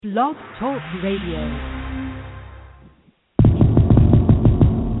Blog Talk Radio.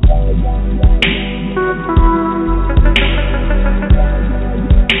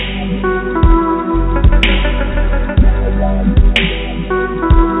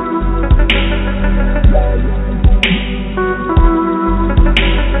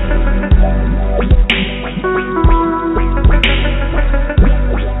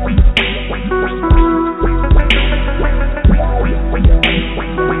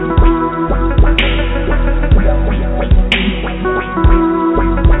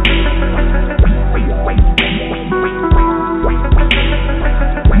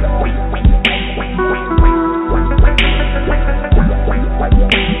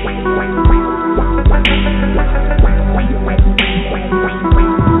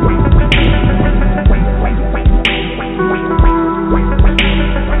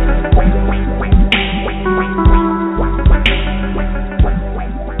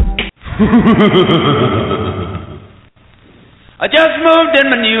 I just moved in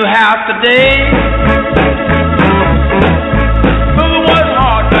my new house today. Moving was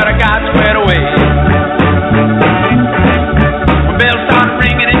hard, but I got squared away. My bell started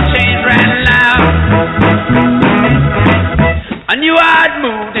ringing and chains ran loud. I knew I'd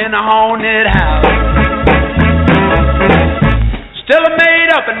moved in a haunted house. Still I made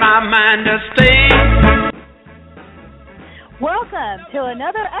up in my mind to stay. Welcome to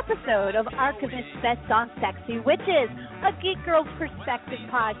another episode of Archivist Bets on Sexy Witches, a Geek Girl's Perspective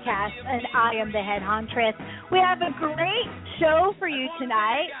podcast, and I am the Head Hauntress. We have a great show for you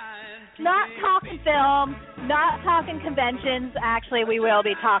tonight. Not talking film, not talking conventions. Actually, we will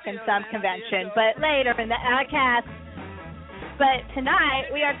be talking some convention, but later in the cast. But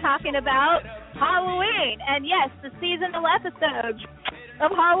tonight, we are talking about Halloween. And yes, the seasonal episode of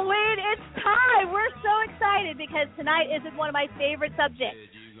Halloween, it's time. We're so excited because tonight is one of my favorite subjects,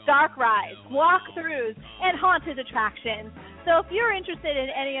 dark rides, walkthroughs, and haunted attractions. So if you're interested in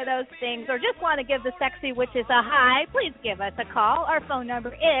any of those things or just want to give the Sexy Witches a hi, please give us a call. Our phone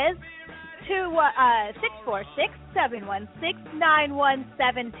number is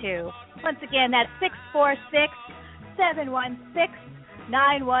 646-716-9172. Once again, that's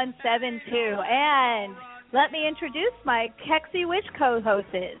 646-716-9172. And let me introduce my Sexy Witch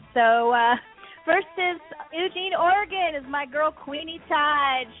co-hosts. So first is Eugene, Oregon, is my girl Queenie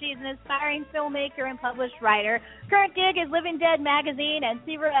Todd. She's an aspiring filmmaker and published writer. Current gig is Living Dead magazine and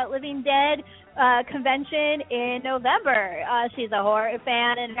see her at Living Dead convention in November. She's a horror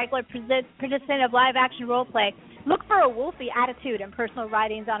fan and regular participant of live action role play. Look for a wolfy attitude and personal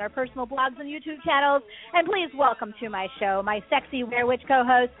writings on our personal blogs and YouTube channels. And please welcome to my show my sexy werewitch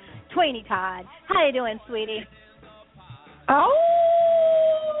co-host, Queenie Todd. How you doing, sweetie?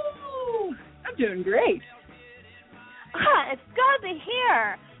 Oh, I'm doing great. It's good to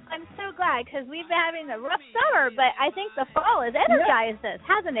hear. I'm so glad because we've been having a rough summer, but I think the fall has energized us,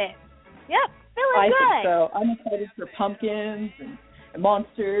 hasn't it? Yep, feeling good. I think so. I'm excited for pumpkins and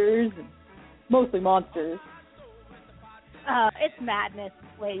monsters, and mostly monsters. It's madness,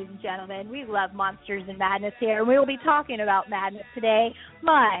 ladies and gentlemen. We love monsters and madness here. We will be talking about madness today.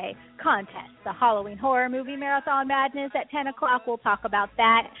 My contest, the Halloween Horror Movie Marathon Madness at 10 o'clock. We'll talk about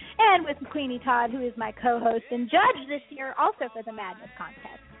that. And with Queenie Todd, who is my co-host and judge this year, also for the Madness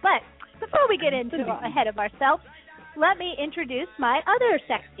Contest. But before we get ahead of ourselves, let me introduce my other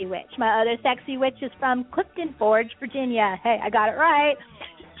sexy witch. My other sexy witch is from Clifton Forge, Virginia. Hey, I got it right.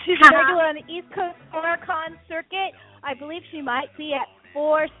 She's regular on the East Coast HorrorCon circuit. I believe she might be at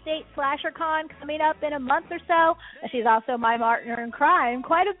 4 State SlasherCon coming up in a month or so. She's also my partner in crime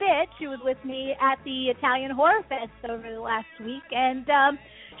quite a bit. She was with me at the Italian Horror Fest over the last week. And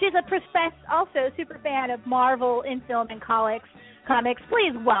she's a professed, also super fan of Marvel in film and comics.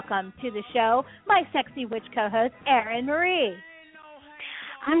 Please welcome to the show my sexy witch co-host, Erin Marie.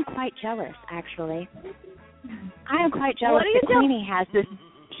 I'm quite jealous, actually. I am quite jealous that Queenie has this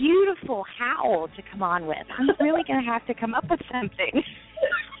beautiful howl to come on with. I'm really going to have to come up with something.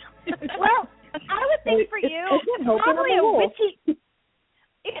 Well, I would think for you, probably a witchy...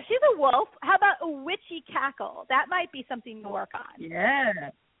 Yeah, she's a wolf. How about a witchy cackle? That might be something to work on.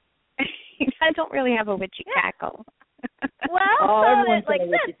 Yeah. I don't really have a witchy cackle. Well, that's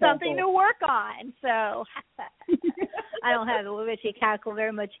something to work on. So I don't have a witchy cackle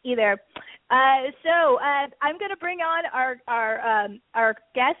very much either. So I'm going to bring on our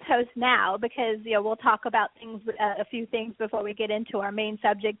guest host now because we'll talk about a few things before we get into our main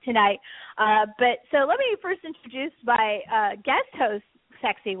subject tonight. But so let me first introduce my guest host,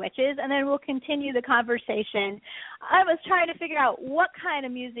 Sexy Witches, and then we'll continue the conversation. I was trying to figure out what kind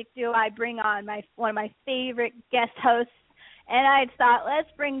of music do I bring on one of my favorite guest hosts And I thought, let's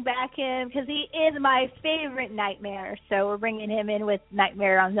bring back him, because he is my favorite Nightmare. So we're bringing him in with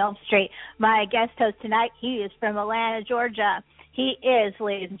Nightmare on Elm Street. My guest host tonight, he is from Atlanta, Georgia. He is,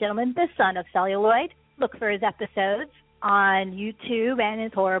 ladies and gentlemen, the son of Celluloid. Look for his episodes on YouTube and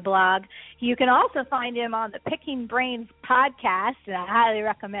his horror blog. You can also find him on the Picking Brains podcast, and I highly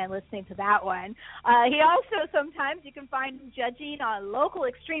recommend listening to that one. He also, sometimes you can find him judging on local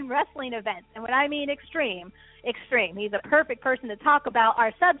extreme wrestling events. And when I mean extreme, he's a perfect person to talk about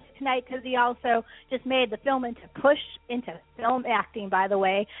our subject tonight, because he also just made the film push into film acting, by the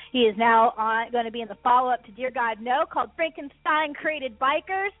way. He is now going to be in the follow-up to Dear God No, called Frankenstein Created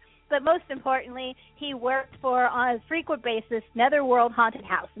Bikers. But most importantly, he worked for, on a frequent basis, NETHERWORLD Haunted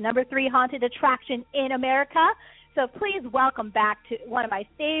House, the #3 haunted attraction in America. So please welcome back to one of my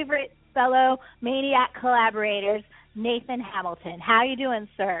favorite fellow Maniac collaborators, Nathan Hamilton. How you doing,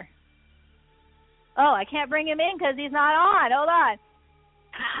 sir? Oh, I can't bring him in because he's not on. Hold on.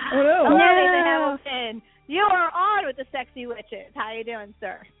 Oh, no. Hello, Nathan Hamilton. You are on with the Sexy Witches. How you doing,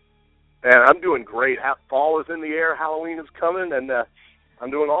 sir? And I'm doing great. Fall is in the air. Halloween is coming, and I'm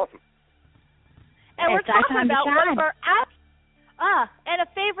doing awesome. And we're talking about one of our and a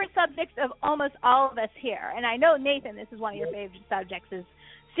favorite subject of almost all of us here. And I know, Nathan, this is one of your favorite subjects, is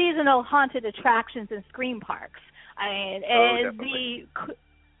seasonal haunted attractions and scream parks. I mean,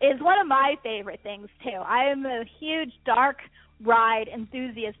 is one of my favorite things, too. I am a huge dark ride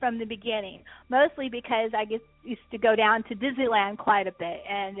enthusiast from the beginning, mostly because I used to go down to Disneyland quite a bit.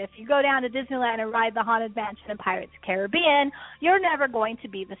 And if you go down to Disneyland and ride the Haunted Mansion and Pirates of the Caribbean, you're never going to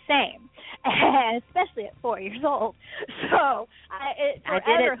be the same, and especially at 4 years old. So it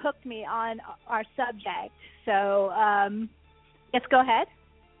forever hooked me on our subject. So yes, go ahead.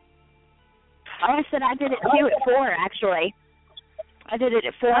 Oh, I said I did it too at 4, actually. I did it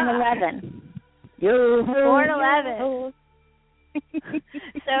at 4 and 11. 4 and 11.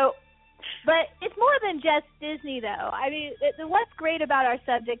 So, but it's more than just Disney, though. I mean, what's great about our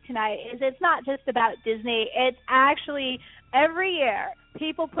subject tonight is it's not just about Disney. It's actually every year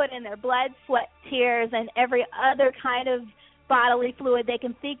people put in their blood, sweat, tears, and every other kind of bodily fluid they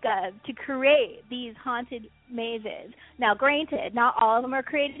can think of to create these haunted mazes. Now, granted, not all of them are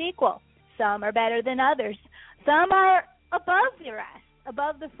created equal. Some are better than others. Some are above the rest,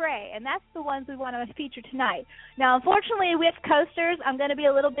 above the fray, and that's the ones we want to feature tonight. Now, unfortunately, with coasters, I'm going to be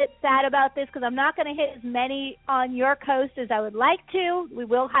a little bit sad about this because I'm not going to hit as many on your coast as I would like to. We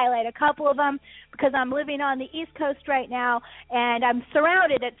will highlight a couple of them because I'm living on the East Coast right now, and I'm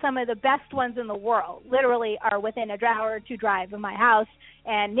surrounded at some of the best ones in the world. Literally are within a hour or two drive of my house,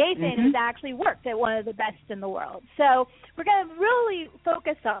 and Nathan has actually worked at one of the best in the world. So we're going to really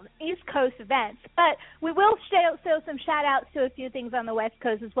focus on East Coast events, but we will show some shout-outs to a few things on the West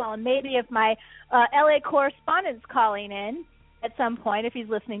Coast as well, and maybe if my L.A. correspondent's calling in at some point, if he's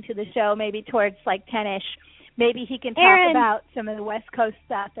listening to the show, maybe towards like 10-ish, maybe he can talk about some of the West Coast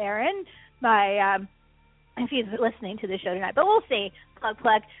stuff, Aaron, if he's listening to the show tonight. But we'll see.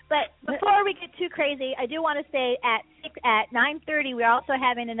 Plug. But before we get too crazy, I do want to say at 9:30, we're also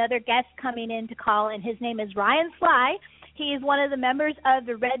having another guest coming in to call, and his name is Ryan Sligh. He is one of the members of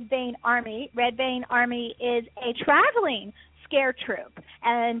the Red Vein Army. Red Vein Army is a traveling scare troupe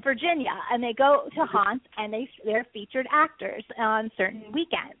in Virginia, and they go to haunts, and they're featured actors on certain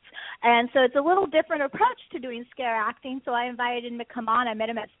weekends. And so it's a little different approach to doing scare acting, so I invited him to come on. I met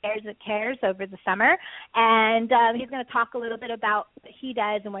him at Scares That Cares over the summer, and he's going to talk a little bit about what he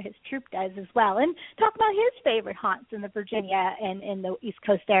does and what his troupe does as well, and talk about his favorite haunts in the Virginia and in the East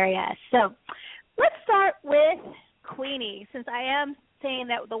Coast area. So let's start with Queenie, since I am saying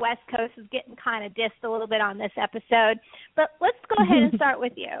that the West Coast is getting kind of dissed a little bit on this episode. But let's go ahead and start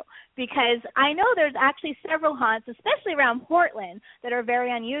with you, because I know there's actually several haunts, especially around Portland, that are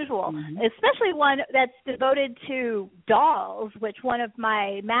very unusual, especially one that's devoted to dolls, which one of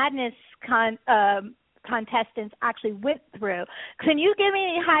my Madness contestants actually went through. Can you give me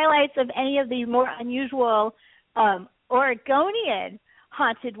any highlights of any of the more unusual Oregonian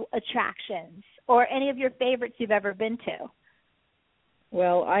haunted attractions, or any of your favorites you've ever been to?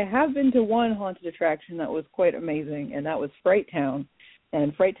 Well, I have been to one haunted attraction that was quite amazing, and that was Fright Town.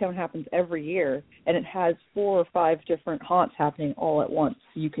 And Fright Town happens every year, and it has 4 or 5 different haunts happening all at once.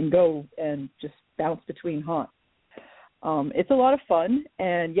 You can go and just bounce between haunts. It's a lot of fun,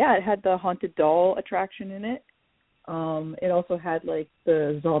 and yeah, it had the haunted doll attraction in it. It also had like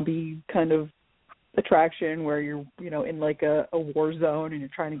the zombie kind of attraction where you're, in like a war zone and you're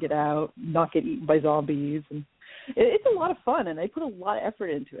trying to get out, not get eaten by zombies, and it's a lot of fun, and they put a lot of effort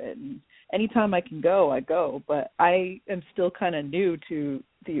into it. And anytime I can go, I go. But I am still kind of new to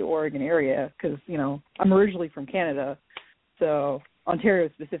the Oregon area because, I'm originally from Canada. so Ontario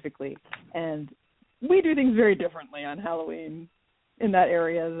specifically. And we do things very differently on Halloween in that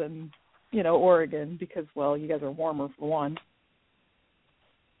area than, Oregon because, well, you guys are warmer for one.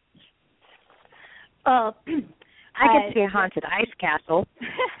 I get to be a haunted ice castle.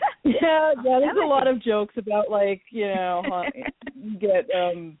 Yeah, there's a lot of jokes about, get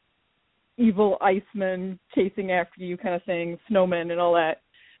evil icemen chasing after you kind of thing, snowmen and all that.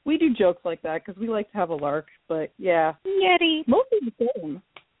 We do jokes like that because we like to have a lark, but, yeah. Yeti. Mostly the same.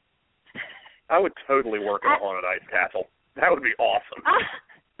 I would totally work in a haunted ice castle. That would be awesome.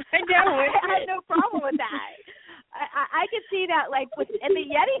 I know. I have no problem with that. I could see that, and the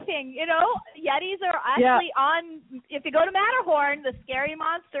Yeti thing, Yetis are actually on, if you go to Matterhorn, the scary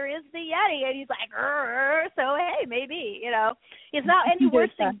monster is the Yeti, and he's like, so hey, maybe, He's not any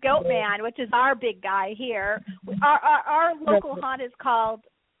worse than Goatman, which is our big guy here. Our local haunt is called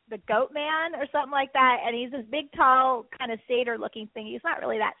the Goatman or something like that, and he's this big, tall, kind of satyr-looking thing. He's not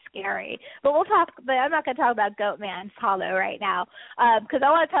really that scary. But I'm not going to talk about Goatman's Hollow right now because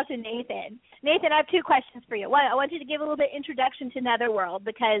I want to talk to Nathan. Nathan, I have two questions for you. One, I want you to give a little bit introduction to Netherworld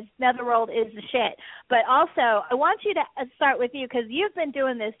because Netherworld is the shit. But also, I want you to start with you because you've been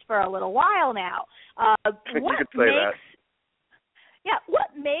doing this for a little while now. You could say that. Yeah,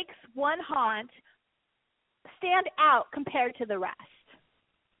 what makes one haunt stand out compared to the rest?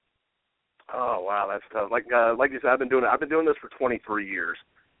 Oh wow, that's tough. Like you said, I've been doing this for 23 years.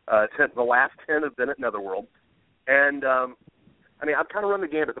 The last 10 have been at Netherworld, and I've kind of run the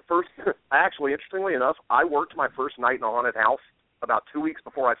gamut. Actually, interestingly enough, I worked my first night in a haunted house about 2 weeks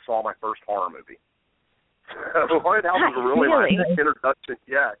before I saw my first horror movie. So haunted house was really my introduction.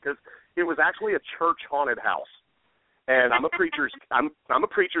 Yeah, because it was actually a church haunted house, and I'm a preacher's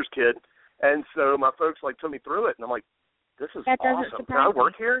kid, and so my folks took me through it, and I'm like, this is awesome. Can I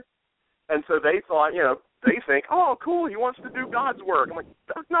work here? And so they thought, they think, oh, cool, he wants to do God's work. I'm like,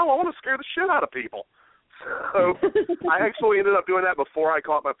 no, I want to scare the shit out of people. So I actually ended up doing that before I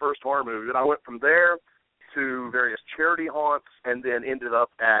caught my first horror movie. And I went from there to various charity haunts and then ended up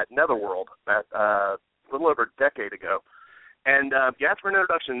at Netherworld a little over a decade ago. And, for an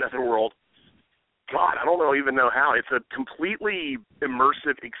introduction to Netherworld, God, I don't even know how. It's a completely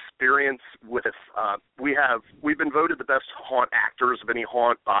immersive experience with we've been voted the best haunt actors of any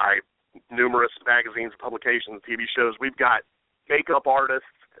haunt by numerous magazines, publications, TV shows. We've got makeup artists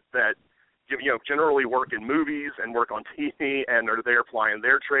that generally work in movies and work on TV and are there plying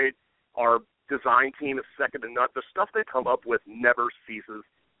their trade. Our design team is second to none. The stuff they come up with never ceases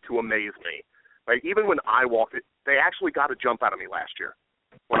to amaze me. Even when I walked it, they actually got a jump out of me last year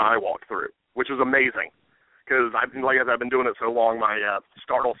when I walked through, which was amazing because I've been doing it so long, my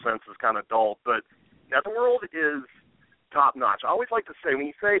startle sense is kind of dull. But Netherworld is top notch. I always like to say, when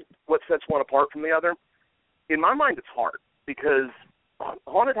you say what sets one apart from the other, in my mind it's hard because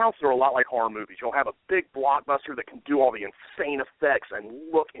haunted houses are a lot like horror movies. You'll have a big blockbuster that can do all the insane effects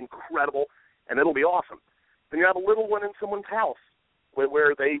and look incredible, and it'll be awesome. Then you have a little one in someone's house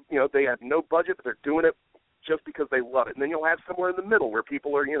where they have no budget, but they're doing it just because they love it. And then you'll have somewhere in the middle where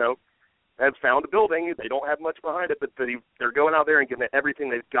people are, have found a building, they don't have much behind it, but they're going out there and giving it everything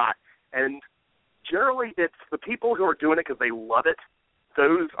they've got. And generally, it's the people who are doing it because they love it.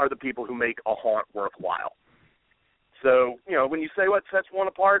 Those are the people who make a haunt worthwhile. So, when you say what sets one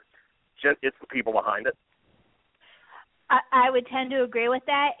apart, it's the people behind it. I would tend to agree with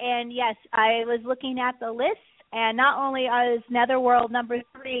that. And, yes, I was looking at the list, and not only is Netherworld number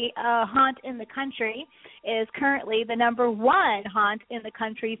 3 haunt in the country, it is currently the number 1 haunt in the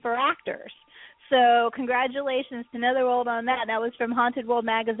country for actors. So congratulations to Netherworld on that. That was from Haunted World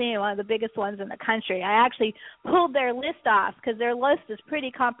Magazine, one of the biggest ones in the country. I actually pulled their list off because their list is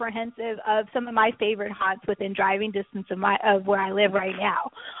pretty comprehensive of some of my favorite haunts within driving distance of where I live right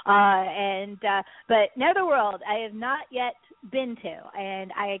now. But Netherworld, I have not yet been to,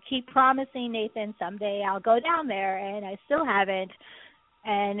 and I keep promising Nathan someday I'll go down there, and I still haven't.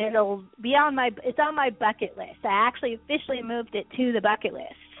 And it'll be it's on my bucket list. I actually officially moved it to the bucket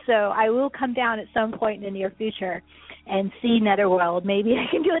list. So I will come down at some point in the near future and see Netherworld. Maybe I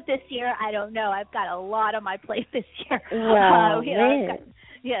can do it this year. I don't know. I've got a lot on my plate this year. Well,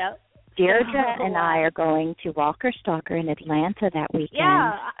 Deirdre and I are going to Walker Stalker in Atlanta that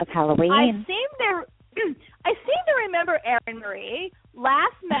weekend of Halloween. I seem to remember, Erin Marie,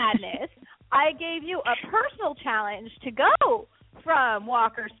 last Madness, I gave you a personal challenge to go from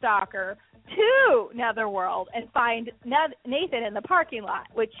Walker Stalker to Netherworld and find Nathan in the parking lot,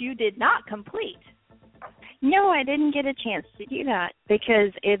 which you did not complete. No, I didn't get a chance to do that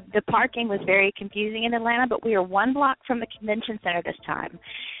because the parking was very confusing in Atlanta, but we are 1 block from the convention center this time,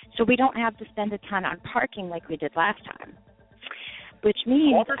 so we don't have to spend a ton on parking like we did last time. which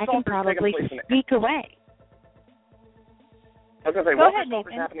means Walter I can Stalker's probably taking place sneak away. I was going to say, Go Walter ahead,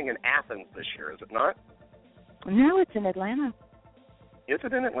 Stalker's Nathan. happening in Athens this year, is it not? No, it's in Atlanta. Is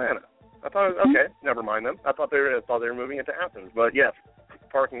it in Atlanta? I thought, okay, never mind then. I thought they were moving it to Athens. But yes,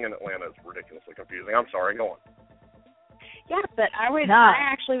 parking in Atlanta is ridiculously confusing. I'm sorry, go on. Yeah, but I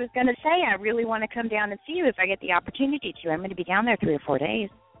actually was going to say I really want to come down and see you if I get the opportunity to. I'm going to be down there 3 or 4 days.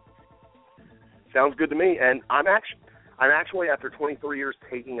 Sounds good to me. And I'm actually after 23 years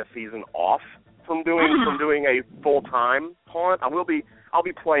taking a season off from doing a full-time haunt. I'll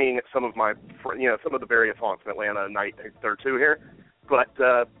be playing at some of the various haunts in Atlanta a night or two here. But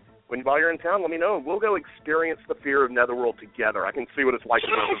while you're in town, let me know. We'll go experience the fear of Netherworld together. I can see what it's like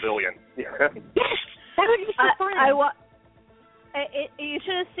in the pavilion. Yes, that would be so fun. You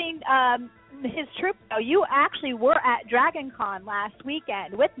should have seen his troop. You actually were at Dragon Con last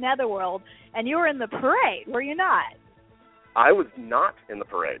weekend with Netherworld, and you were in the parade, were you not? I was not in the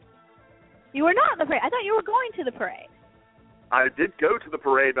parade. You were not in the parade. I thought you were going to the parade. I did go to the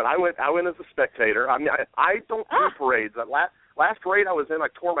parade, but I went as a spectator. I mean, I don't do parades. Last parade I was in, I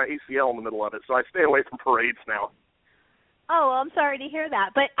tore my ACL in the middle of it, so I stay away from parades now. Oh, well, I'm sorry to hear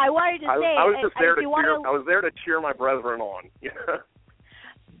that, but I wanted to say, I was just there to cheer. I was there to cheer my brethren on.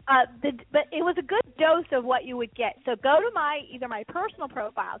 But it was a good dose of what you would get. So go to either my personal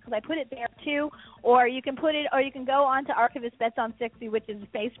profile, because I put it there too, or you can go on to Archivist Bets on 60, which is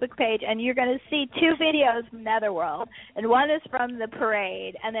a Facebook page, and you're going to see 2 videos from Netherworld, and one is from the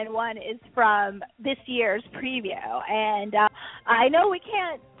parade, and then one is from this year's preview. And I know we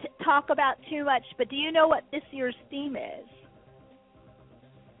can't talk about too much, but do you know what this year's theme is?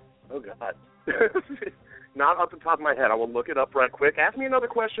 Oh, God. Not off the top of my head. I will look it up right quick. Ask me another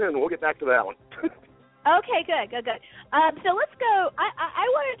question, and we'll get back to that one. Okay, good. So let's go. I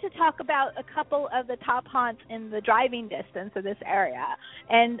wanted to talk about a couple of the top haunts in the driving distance of this area.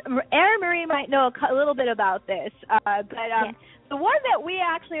 And Erin Marie might know a little bit about this. The one that we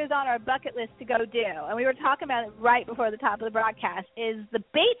actually was on our bucket list to go do, and we were talking about it right before the top of the broadcast, is the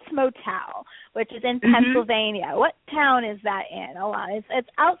Bates Motel, which is in Pennsylvania. What town is that in? Hold on. It's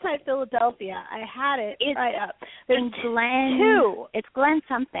outside Philadelphia. I had it right up. There's in Glen. 2. It's Glen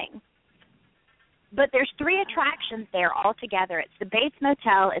something. But there's 3 attractions there all together. It's the Bates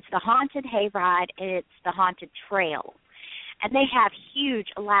Motel, it's the Haunted Hayride, and it's the Haunted Trail. And they have huge,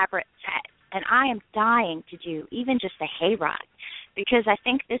 elaborate sets. And I am dying to do even just a hayride, because I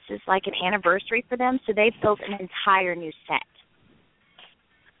think this is like an anniversary for them, so they've built an entire new set.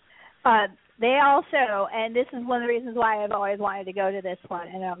 They also, and this is one of the reasons why I've always wanted to go to this one,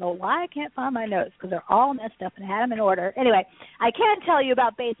 and I don't know why I can't find my notes, because they're all messed up and I had them in order. Anyway, I can tell you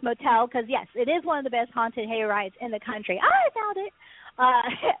about Bates Motel, because, yes, it is one of the best haunted hayrides in the country. I found it.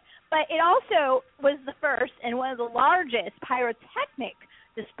 But it also was the first and one of the largest pyrotechnic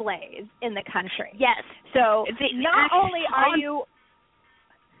displays in the country. Yes. So not only are you...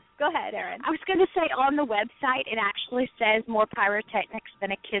 Go ahead, Erin. I was going to say on the website it actually says more pyrotechnics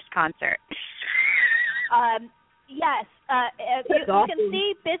than a KISS concert. Yes. You can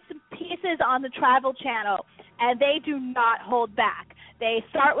see bits and pieces on the Travel Channel, and they do not hold back. They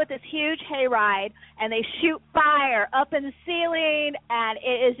start with this huge hayride, and they shoot fire up in the ceiling, and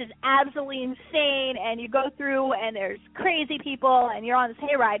it is just absolutely insane. And you go through, and there's crazy people, and you're on this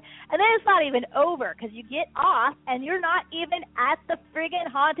hayride. And then it's not even over, because you get off, and you're not even at the friggin'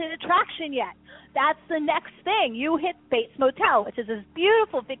 haunted attraction yet. That's the next thing. You hit Bates Motel, which is this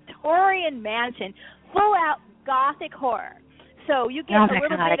beautiful Victorian mansion, full-out Gothic horror. So you get a little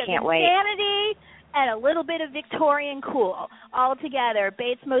bit of insanity and a little bit of Victorian cool all together.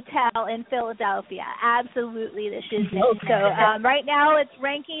 Bates Motel in Philadelphia. Absolutely the shiznit. So right now it's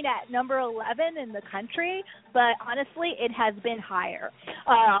ranking at number 11 in the country, but honestly it has been higher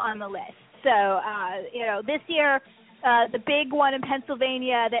on the list. So, this year the big one in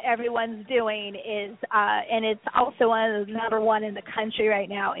Pennsylvania that everyone's doing is, and it's also one of the number 1 in the country right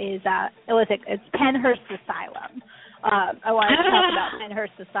now, is it's Penhurst Asylum. I want to talk about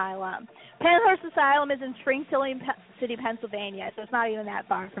Penhurst Asylum. Penhurst Asylum is in Springfield City, Pennsylvania, so it's not even that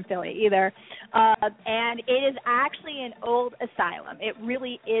far from Philly either. And it is actually an old asylum. It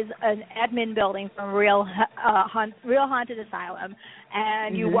really is an admin building from Real Haunted Asylum.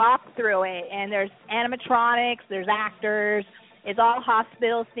 And you walk through it, and there's animatronics, there's actors. It's all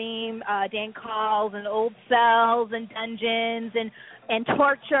hospital theme, Dan calls and old cells and dungeons and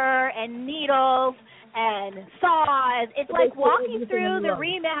torture and needles and saws. It's like walking through the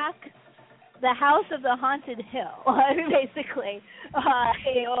remake, the House of the Haunted Hill, basically.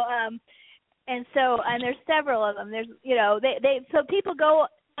 And there's several of them. There's, so people go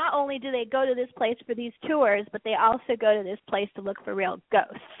not only do they go to this place for these tours, but they also go to this place to look for real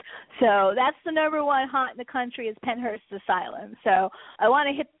ghosts. So that's the number one haunt in the country is Penhurst Asylum. So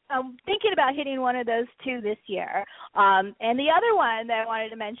I'm thinking about hitting one of those two this year. And the other one that I wanted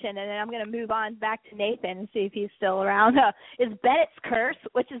to mention, and then I'm going to move on back to Nathan and see if he's still around, is Bennett's Curse,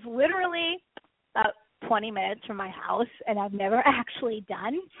 which is literally about 20 minutes from my house, and I've never actually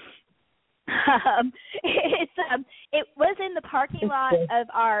done. It was in the parking lot of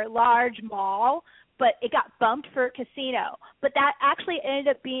our large mall, but it got bumped for a casino. But that actually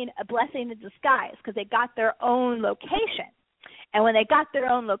ended up being a blessing in disguise because they got their own location. And when they got their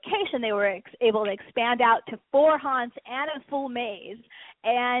own location, they were able to expand out to 4 haunts and a full maze.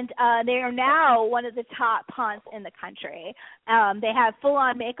 And they are now one of the top haunts in the country. They have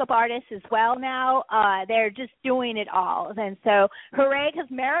full-on makeup artists as well now. They're just doing it all. And so, hooray, because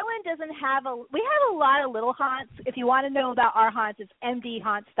Maryland doesn't have we have a lot of little haunts. If you want to know about our haunts, it's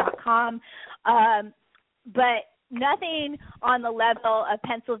mdhaunts.com. But nothing on the level of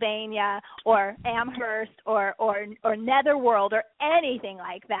Pennsylvania or Amherst or Netherworld or anything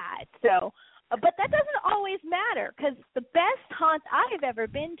like that. So, but that doesn't always matter because the best haunt I've ever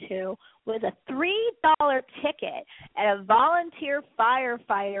been to was a $3 ticket at a volunteer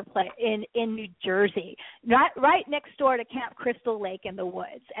firefighter place in New Jersey, right next door to Camp Crystal Lake in the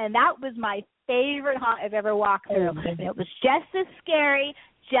woods. And that was my favorite haunt I've ever walked through. And it was just as scary,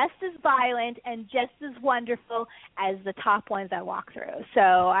 just as violent, and just as wonderful as the top ones I walk through. So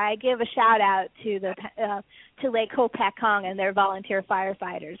I give a shout out to Lake Hopatcong and their volunteer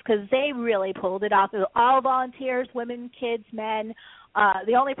firefighters because they really pulled it off. It was all volunteers, women, kids, men.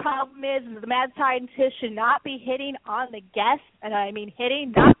 The only problem is the mad scientist should not be hitting on the guests, and I mean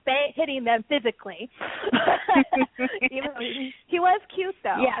hitting, not hitting them physically. Even though he was cute,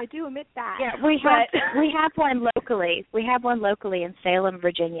 though. Yeah. I do admit that. Yeah, we have one locally. We have one locally in Salem,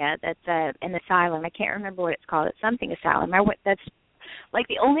 Virginia. That's an asylum. I can't remember what it's called. It's something asylum. That's like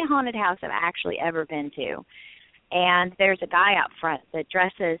the only haunted house I've actually ever been to. And there's a guy out front that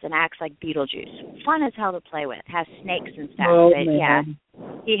dresses and acts like Beetlejuice. Fun as hell to play with. Has snakes and stuff. Oh, but man. yeah,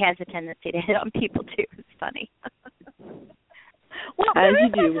 he has a tendency to hit on people too. It's funny. Well, there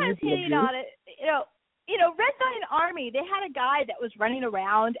is sometimes hitting on it. You know, Red Vine Army, they had a guy that was running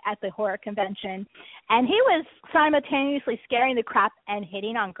around at the horror convention, and he was simultaneously scaring the crap and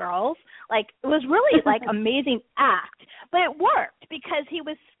hitting on girls. Like, it was really, like, amazing act. But it worked because he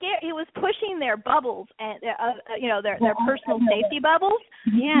was pushing their bubbles, and their personal safety bubbles,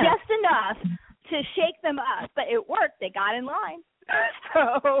 just enough to shake them up. But it worked. They got in line.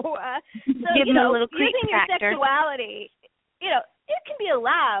 So give them a little creep using factor. Your sexuality, it can be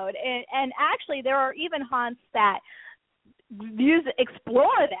allowed, and actually there are even haunts that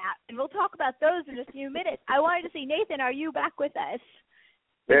explore that, and we'll talk about those in a few minutes. I wanted to see, Nathan, are you back with us?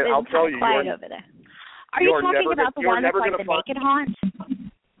 Man, I'll tell you, over there. Are you talking about the one that's like the naked haunt?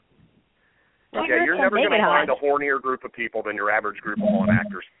 Yeah, you're never going to find a hornier group of people than your average group of haunt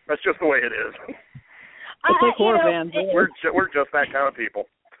actors. That's just the way it is. It's like horror fans. We're just that kind of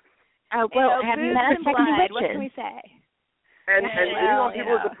people. Oh, well, have you met us second witches? What can we say? And people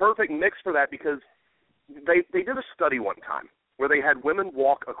is the perfect mix for that because they did a study one time where they had women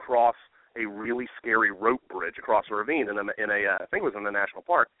walk across a really scary rope bridge across a ravine in a I think it was in a national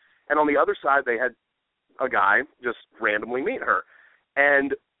park, and on the other side they had a guy just randomly meet her,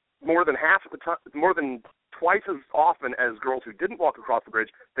 and more than twice as often as girls who didn't walk across the bridge,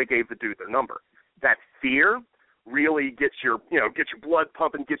 they gave the dude their number. That fear really gets your blood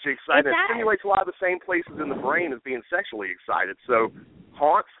pumping, gets you excited. It stimulates a lot of the same places in the brain as being sexually excited. So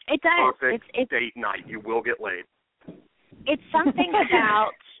haunts, perfect date night. You will get laid. It's something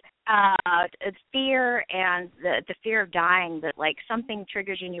about fear and the fear of dying that like something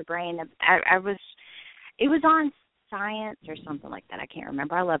triggers in your brain. It was on Science or something like that. I can't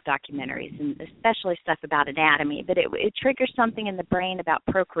remember. I love documentaries and especially stuff about anatomy, but it triggers something in the brain about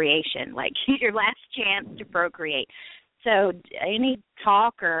procreation, like your last chance to procreate. So any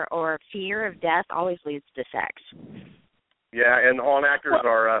talk or fear of death always leads to sex. Yeah, and haunt actors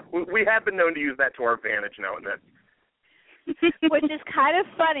are, we have been known to use that to our advantage now and then. Which is kind of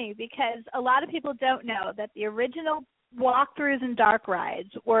funny because a lot of people don't know that the original walkthroughs and dark rides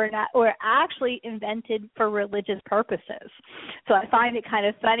were actually invented for religious purposes. So I find it kind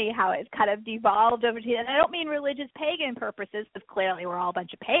of funny how it's kind of devolved over to, and I don't mean religious pagan purposes, because clearly we're all a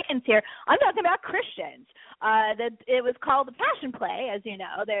bunch of pagans here. I'm talking about Christians. It was called the Passion Play, as you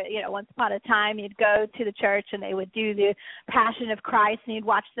know. Once upon a time you'd go to the church and they would do the Passion of Christ, and you'd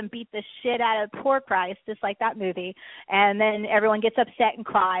watch them beat the shit out of poor Christ, just like that movie. And then everyone gets upset and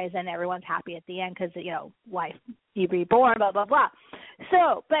cries, and everyone's happy at the end because, life, you reborn, blah, blah, blah.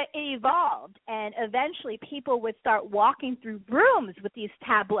 But it evolved, and eventually people would start walking through rooms with these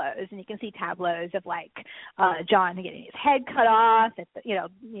tableaus, and you can see tableaus of like John getting his head cut off,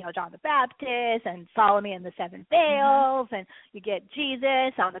 John the Baptist, and Solomon and the Seven Veils, and you get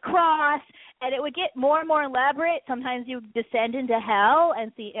Jesus on the cross, and it would get more and more elaborate. Sometimes you descend into hell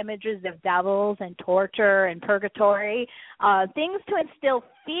and see images of devils and torture and purgatory, things to instill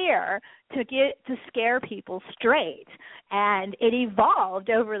fear, to scare people straight. And it evolved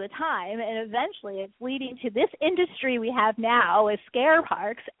over the time, and eventually it's leading to this industry we have now with scare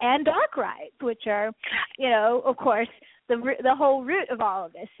parks and dark rides, which are, of course, the whole root of all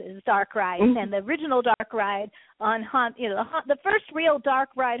of this is dark rides. And the original dark ride on the first real dark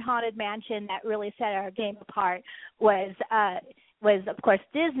ride haunted mansion that really set our game apart was of course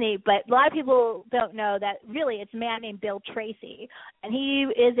Disney, but a lot of people don't know that really it's a man named Bill Tracy, and he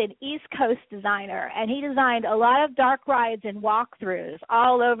is an East Coast designer, and he designed a lot of dark rides and walkthroughs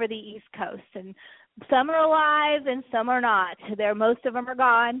all over the East Coast, and some are alive and some are not. Most of them are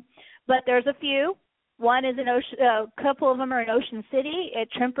gone, but there's a few. One is a couple of them are in Ocean City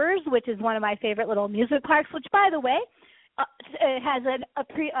at Trimpers, which is one of my favorite little amusement parks, which, by the way, it has a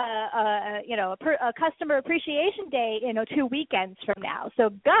customer appreciation day, 2 weekends from now. So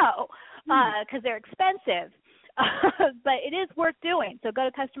go, because they're expensive, but it is worth doing. So go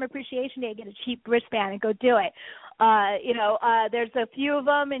to customer appreciation day, get a cheap wristband, and go do it. There's a few of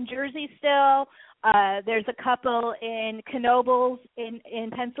them in Jersey still. There's a couple in Knoebels in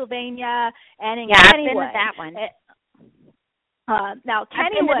Pennsylvania and in Kennywood. I've been to that one. Now, Kennywood,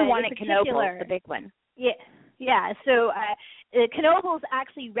 I've been to the one at Knoebels, the big one. Yeah. Yeah, so Knoebels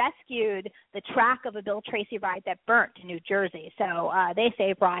actually rescued the track of a Bill Tracy ride that burnt in New Jersey. So they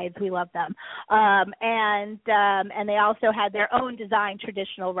save rides. We love them. And they also had their own designed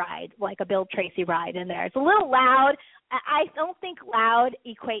traditional ride, like a Bill Tracy ride in there. It's a little loud. I don't think loud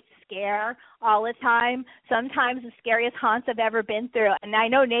equates scare all the time. Sometimes the scariest haunts I've ever been through, and I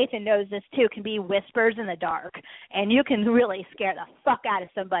know Nathan knows this too, can be whispers in the dark. And you can really scare the fuck out of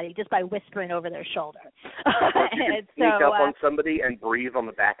somebody just by whispering over their shoulder. You can sneak up on somebody and breathe on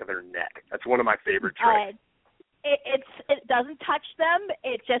the back of their neck. That's one of my favorite tricks. It doesn't touch them.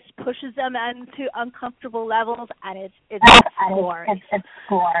 It just pushes them into uncomfortable levels, and it's scary.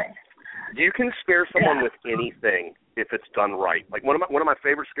 You can scare someone with anything if it's done right. Like one of my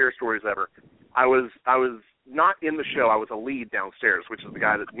favorite scare stories ever. I was not in the show. I was a lead downstairs, which is the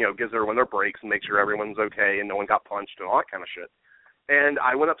guy that gives everyone their breaks and makes sure everyone's okay and no one got punched and all that kind of shit. And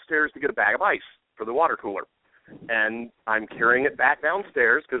I went upstairs to get a bag of ice for the water cooler, and I'm carrying it back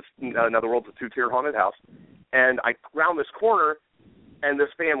downstairs because NETHERWORLD's a 2-tier haunted house. And I round this corner, and this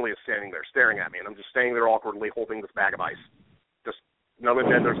family is standing there staring at me, and I'm just standing there awkwardly holding this bag of ice. And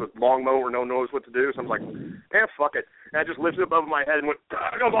there's a long moment where no one knows what to do, so I'm like, fuck it. And I just lifted it above my head and went,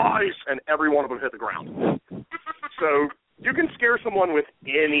 bag of ice, and every one of them hit the ground. So you can scare someone with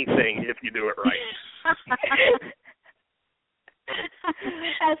anything if you do it right.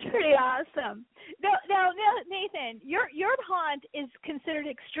 That's pretty awesome. No, Nathan, your haunt is considered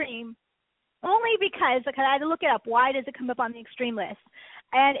extreme only because I had to look it up. Why does it come up on the extreme list?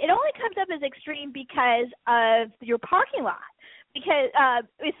 And it only comes up as extreme because of your parking lot. Because,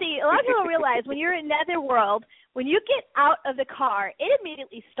 you see, a lot of people realize when you're in NETHERWORLD, when you get out of the car, it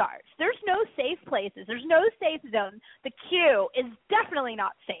immediately starts. There's no safe places. There's no safe zone. The queue is definitely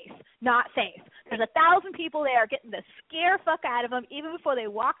not safe. Not safe. There's 1,000 people there getting the scare fuck out of them even before they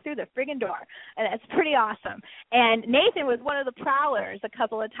walk through the friggin' door. And that's pretty awesome. And Nathan was one of the prowlers a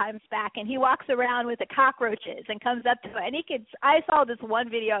couple of times back, and he walks around with the cockroaches and comes up to it. And I saw this one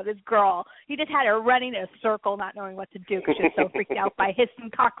video of this girl. He just had her running in a circle not knowing what to do because she was so freaked out by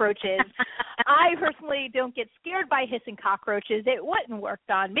hissing cockroaches. I personally don't get scared by hissing cockroaches. It wouldn't work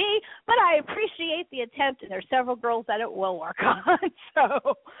on me, but I appreciate the attempt, and there's several girls that it will work on.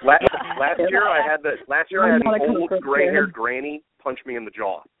 So last year I had an old gray-haired granny punch me in the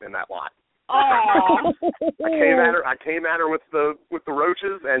jaw in that lot. Oh. I came at her with the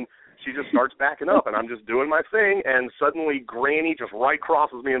roaches, and she just starts backing up, and I'm just doing my thing, and suddenly Granny just right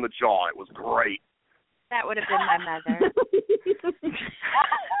crosses me in the jaw. It was great. That would have been my mother.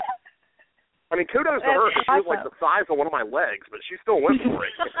 I mean, kudos to her. She was like the size of one of my legs, but she still went for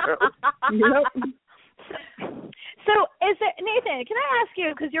it. So, Nathan? Can I ask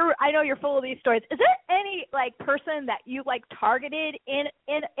you, because I know you're full of these stories. Is there any person that you targeted in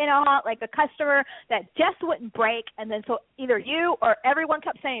a haunt, like a customer that just wouldn't break, and then so either you or everyone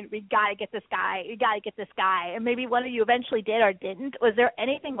kept saying, "We gotta get this guy. We gotta get this guy," and maybe one of you eventually did or didn't? Was there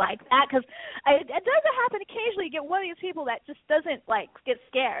anything like that? Because it doesn't happen occasionally. You get one of these people that just doesn't get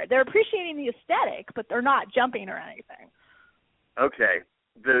scared. They're appreciating the aesthetic, but they're not jumping or anything. okay,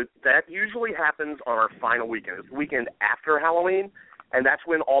 that usually happens on our final weekend. It's the weekend after Halloween, and that's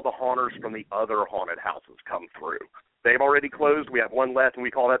when all the haunters from the other haunted houses come through. They've already closed. We have one left, and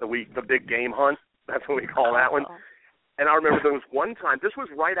we call that the big game hunt. That's what we call that one. And I remember there was one time, this was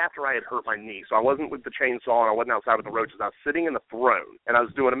right after I had hurt my knee, so I wasn't with the chainsaw and I wasn't outside with the roaches. I was sitting in the throne, and I was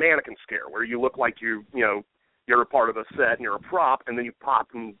doing a mannequin scare where you look like you're a part of a set and you're a prop, and then you pop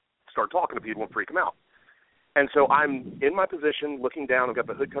and start talking to people and freak them out. And so I'm in my position looking down. I've got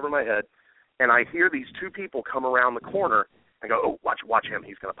the hood covering my head, and I hear these two people come around the corner and go, oh, watch him.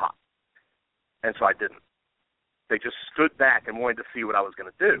 He's going to pop. And so I didn't. They just stood back and wanted to see what I was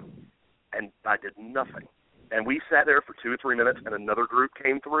going to do, and I did nothing. And we sat there for 2 or 3 minutes, and another group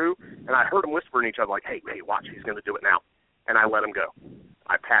came through, and I heard them whispering each other like, hey, watch, he's going to do it now. And I let him go.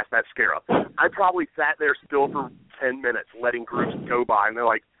 I passed that scare up. I probably sat there still for 10 minutes letting groups go by, and they're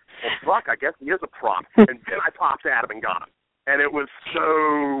like, well, fuck, I guess he is a prop. And then I popped at him and got him. And it was so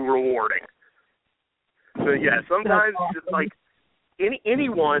rewarding. So, yeah, sometimes just like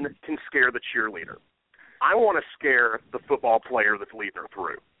anyone can scare the cheerleader. I want to scare the football player that's leading her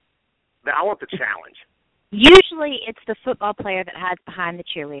through. I want the challenge. Usually it's the football player that hides behind the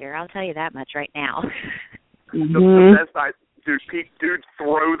cheerleader. I'll tell you that much right now. The best dudes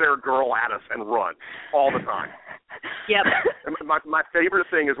throw their girl at us and run all the time. Yep. My favorite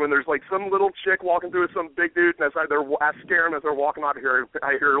thing is when there's like some little chick walking through with some big dude, and I scare them as they're walking out here.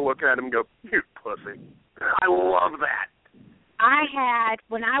 I hear her look at him and go, "You pussy." I love that. I had,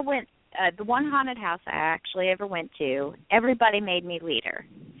 when I went, the one haunted house I actually ever went to, everybody made me leader.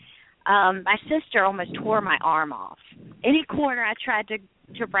 My sister almost tore my arm off. Any corner I tried to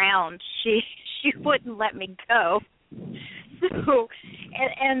round, she wouldn't let me go. So,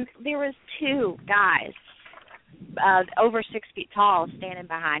 and there was 2 guys over 6 feet tall standing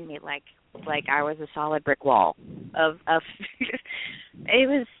behind me like I was a solid brick wall. It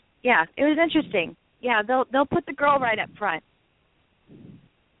was interesting. Yeah, they'll put the girl right up front.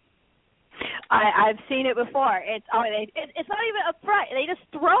 I've seen it before. It's not even up front. They just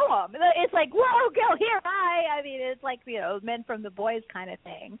throw them. It's like, whoa, go here, hi. I mean, it's like, men from the boys kind of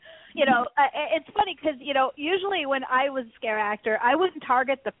thing. It's funny because, usually when I was a scare actor, I wouldn't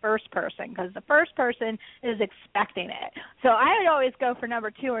target the first person because the first person is expecting it. So I would always go for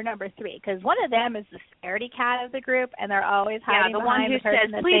number 2 or number 3 because one of them is the scaredy cat of the group, and they're always hiding behind the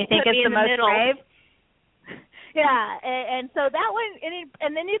person that they think is the most brave. Yeah, and so that one,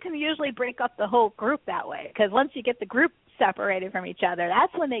 and then you can usually break up the whole group that way because once you get the group separated from each other,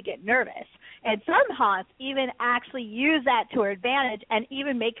 that's when they get nervous. And some haunts even actually use that to their advantage and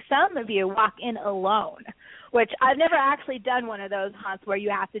even make some of you walk in alone, which I've never actually done one of those haunts where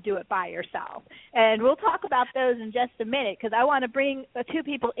you have to do it by yourself. And we'll talk about those in just a minute because I want to bring 2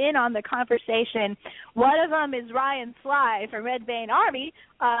 people in on the conversation. One of them is RYAN SLIGH from Red Vein Army.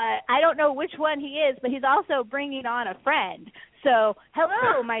 I don't know which one he is, but he's also bringing on a friend. So,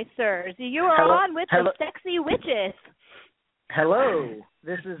 hello, my sirs. You are on with the Sexy Witches. Hello.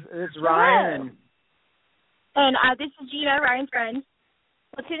 This is Ryan. And this is Gina, Ryan's friend.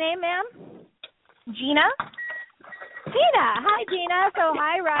 What's your name, ma'am? Gina. Hi, Gina. So,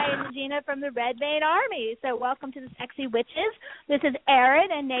 hi, Ryan and Gina from the Red Vein Army. So, welcome to the Sexy Witches. This is Aaron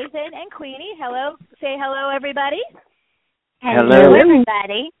and Nathan and Queenie. Hello. Say hello, everybody. Hello,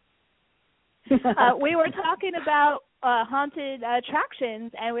 everybody. We were talking about haunted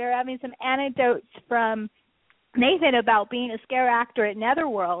attractions, and we were having some anecdotes from Nathan about being a scare actor at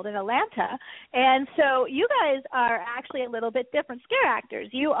NETHERWORLD in Atlanta. And so you guys are actually a little bit different scare actors.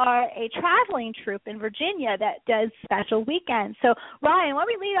 You are a traveling troupe in Virginia that does special weekends. So, Ryan, why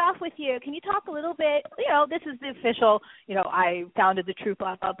don't we lead off with you? Can you talk a little bit, this is the official, I founded the troupe,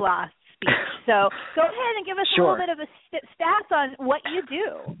 blah, blah, blah speech. So go ahead and give us a little bit of a stats on what you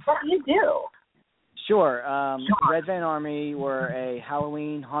do. Sure. Red Vein Army, we're a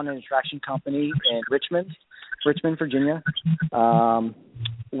Halloween haunted attraction company in Richmond, Virginia.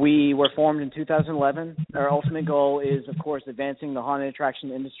 We were formed in 2011. Our ultimate goal is, of course, advancing the haunted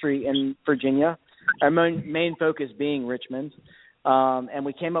attraction industry in Virginia, our main focus being Richmond. And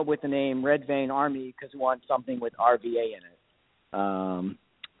we came up with the name Red Vein Army because we wanted something with RVA in it.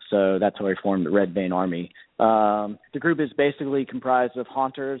 So that's how we formed the Red Vein Army. The group is basically comprised of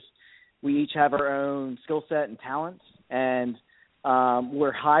haunters. We each have our own skill set and talents, and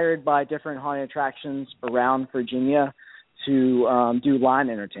we're hired by different haunted attractions around Virginia to do line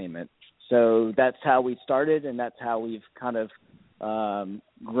entertainment. So that's how we started, and that's how we've kind of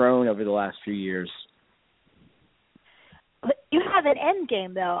grown over the last few years. You have an end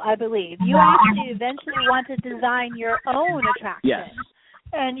game, though, I believe. You actually eventually want to design your own attraction. Yes.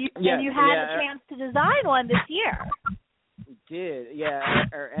 And you had a chance to design one this year. did. Yeah,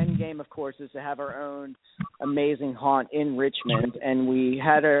 our end game, of course, is to have our own amazing haunt in Richmond, and we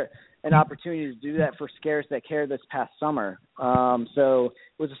had an opportunity to do that for Scares That Care this past summer. So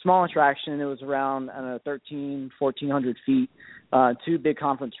it was a small attraction. It was around, 1,400 feet, 2 big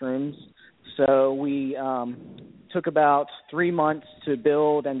conference rooms. So we took about 3 months to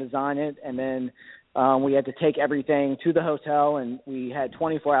build and design it, and then we had to take everything to the hotel, and we had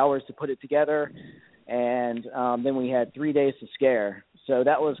 24 hours to put it together, and then we had 3 days to scare. So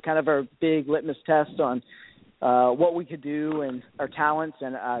that was kind of our big litmus test on what we could do and our talents,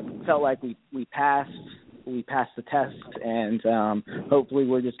 and I felt like we passed the test, and hopefully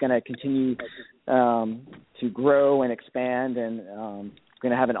we're just going to continue to grow and expand, and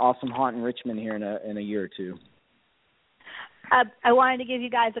going to have an awesome haunt in Richmond here in a year or two. I wanted to give you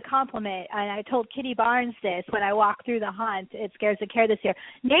guys a compliment, and I told Kitty Barnes this when I walked through the haunt at Scares That Care this year.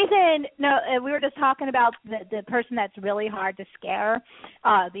 Nathan, we were just talking about the person that's really hard to scare.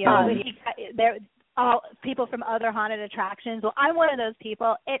 They're all people from other haunted attractions. Well, I'm one of those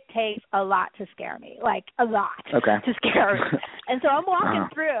people. It takes a lot to scare me, like a lot to scare me. And so I'm walking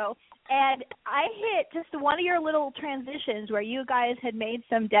through, and I hit just one of your little transitions where you guys had made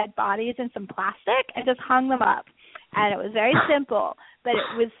some dead bodies in some plastic and just hung them up. And it was very simple, but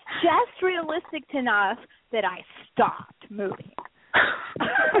it was just realistic enough that I stopped moving.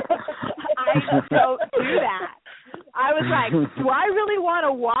 I don't do that. I was like, do I really want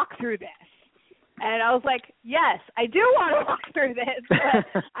to walk through this? And I was like, yes, I do want to walk through this, but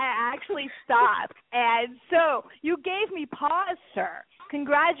I actually stopped. And so you gave me pause, sir.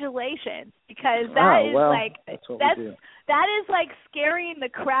 Congratulations, because that is like scaring the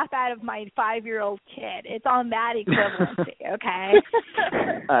crap out of my 5-year-old kid. It's on that equivalency, okay?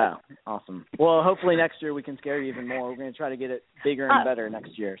 Awesome. Well, hopefully next year we can scare you even more. We're going to try to get it bigger and better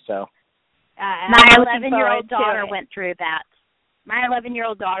next year. So my 11-year-old daughter went through that. My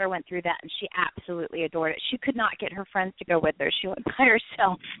 11-year-old daughter went through that, and she absolutely adored it. She could not get her friends to go with her. She went by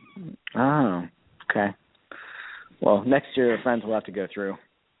herself. Oh, okay. Well, next year the friends will have to go through.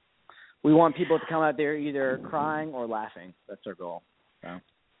 We want people to come out there either crying or laughing. That's our goal. So.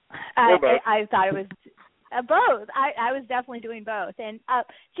 I thought it was both. I was definitely doing both. And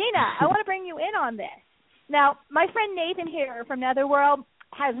Gina, I want to bring you in on this. Now, my friend Nathan here from Netherworld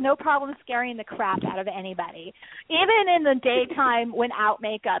has no problem scaring the crap out of anybody. Even in the daytime without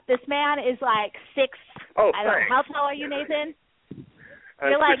makeup. This man is like 6. I don't know. How tall are you, Nathan?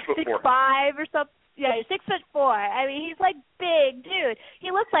 You're like 6'5" or something. Yeah, he's 6'4". I mean, he's like big dude.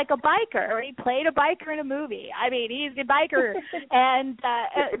 He looks like a biker, or he played a biker in a movie. I mean, he's a biker. And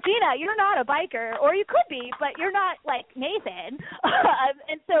Gina, you're not a biker, or you could be, but you're not like Nathan.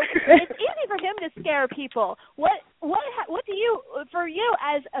 And so it's easy for him to scare people. What do you, for you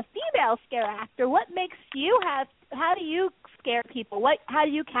as a female scare actor, what makes you how do you scare people? How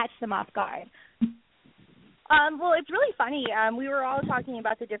do you catch them off guard? Well, it's really funny. We were all talking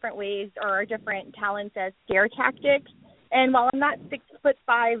about the different ways or our different talents as scare tactics. And while I'm not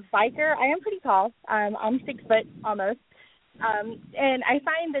 6'5" biker, I am pretty tall. I'm 6 foot almost. And I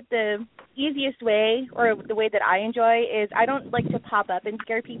find that the easiest way, or the way that I enjoy, is I don't like to pop up and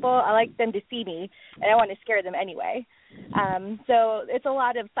scare people. I like them to see me, and I want to scare them anyway. So it's a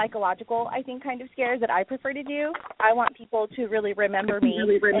lot of psychological, I think, kind of scares that I prefer to do. I want people to really remember me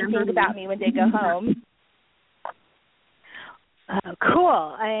and think about me when they go home.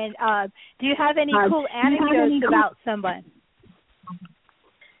 Cool. And do you have any cool anecdotes about someone?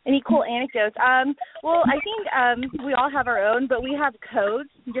 Any cool anecdotes? Well, I think we all have our own, but we have codes,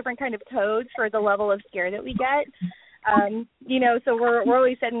 different kind of codes for the level of scare that we get. So we're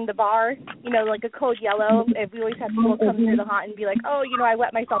always setting the bar, like a code yellow. If we always have people come through the haunt and be like, oh, I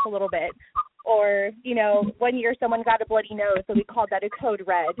wet myself a little bit. Or, 1 year someone got a bloody nose, so we called that a code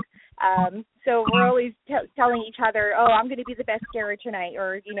red. So we're always telling each other, oh, I'm going to be the best scarer tonight,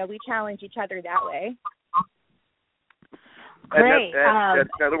 or, we challenge each other that way. Great. At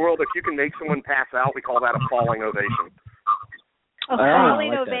Netherworld, if you can make someone pass out, we call that a falling ovation. A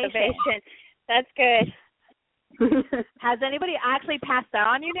falling ovation. That's good. Has anybody actually passed out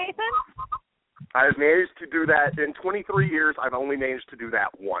on you, Nathan? I've managed to do that. In 23 years, I've only managed to do that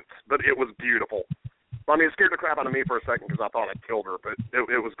once, but it was beautiful. I mean, it scared the crap out of me for a second because I thought I'd killed her, but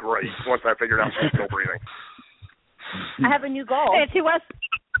it was great once I figured out she was still breathing. I have a new goal. And she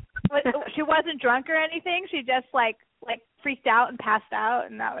wasn't drunk or anything? She just, like freaked out and passed out,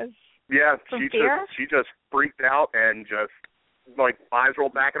 and that was from fear? She just freaked out and just, eyes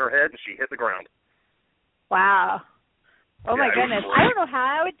rolled back in her head, and she hit the ground. Wow. Oh my goodness! I don't know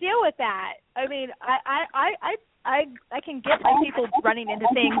how I would deal with that. I mean, I can get people running into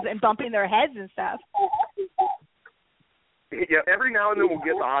things and bumping their heads and stuff. Yeah, every now and then we'll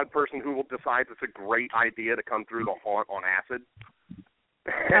get the odd person who will decide it's a great idea to come through the haunt on acid.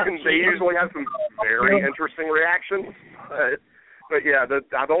 And they usually have some very interesting reactions. But yeah,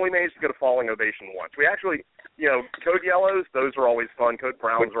 I've only managed to get a falling ovation once. We actually, code yellows, those are always fun. Code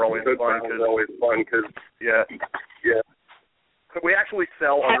browns are always fun. Yeah. We actually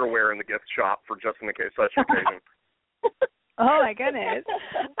sell underwear in the gift shop for just in the case such occasion. Oh my goodness!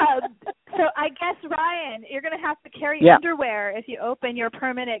 So I guess Ryan, you're going to have to carry underwear if you open your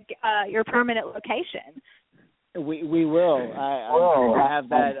permanent location. We will. I have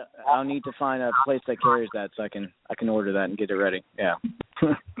that. I'll need to find a place that carries that so I can order that and get it ready. Yeah.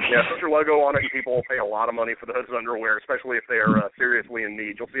 Yeah, put your logo on it, and people will pay a lot of money for those underwear, especially if they are seriously in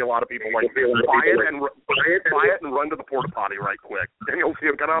need. You'll see a lot of people buy it and run to the porta potty right quick. Then you'll see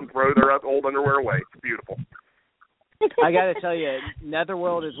them come out and throw their old underwear away. It's beautiful. I got to tell you,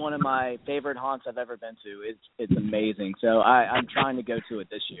 Netherworld is one of my favorite haunts I've ever been to. It's amazing. So I'm trying to go to it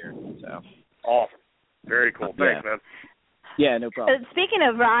this year. So awesome. Very cool. Thanks, man. Yeah, no problem. Speaking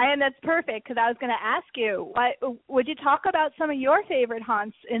of Ryan, that's perfect because I was going to ask you, would you talk about some of your favorite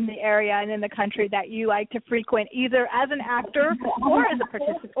haunts in the area and in the country that you like to frequent, either as an actor or as a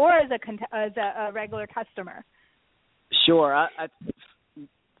participant or as a regular customer? Sure.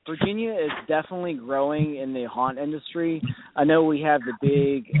 Virginia is definitely growing in the haunt industry. I know we have the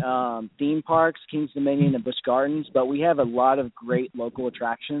big theme parks, Kings Dominion and Busch Gardens, but we have a lot of great local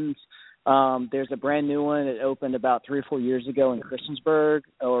attractions. There's a brand new one that opened about 3 or 4 years ago in Christiansburg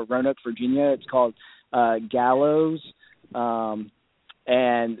or Roanoke, Virginia. It's called Gallows, and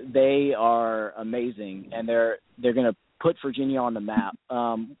they are amazing, and they're going to put Virginia on the map.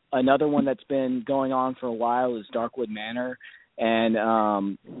 Another one that's been going on for a while is Darkwood Manor. And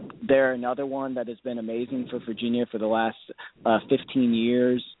they're another one that has been amazing for Virginia for the last 15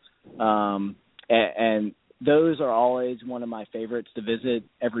 years. And those are always one of my favorites to visit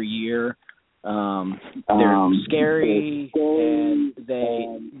every year. They're scary, and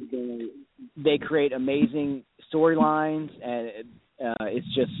they create amazing storylines. And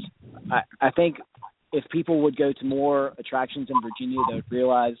it's just, I think if people would go to more attractions in Virginia, they would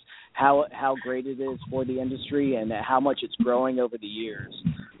realize how great it is for the industry and how much it's growing over the years.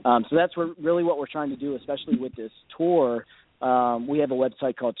 So that's really what we're trying to do, especially with this tour. We have a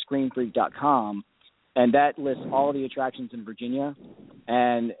website called ScreamFreak.com, and that lists all the attractions in Virginia.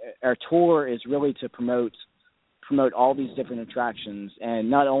 And our tour is really to promote all these different attractions. And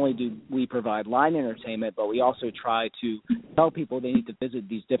not only do we provide line entertainment, but we also try to tell people they need to visit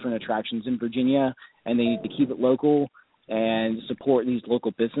these different attractions in Virginia, and they need to keep it local and support these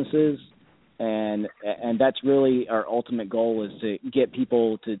local businesses. And that's really our ultimate goal, is to get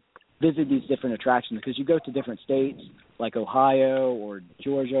people to visit these different attractions, because you go to different states like Ohio or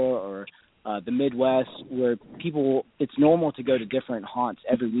Georgia or the Midwest, where it's normal to go to different haunts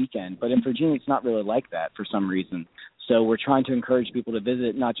every weekend. But in Virginia, it's not really like that for some reason. So we're trying to encourage people to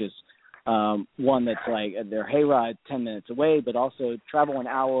visit not just one that's like their hayride 10 minutes away, but also travel an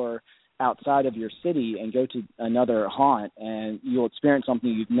hour outside of your city and go to another haunt, and you'll experience something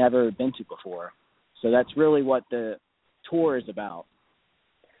you've never been to before. So that's really what the tour is about.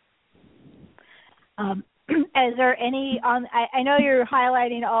 Is there any I know you're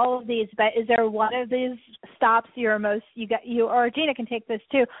highlighting all of these, but is there one of these stops you or Gina can take this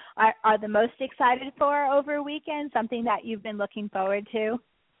too, are the most excited for over a weekend, something that you've been looking forward to?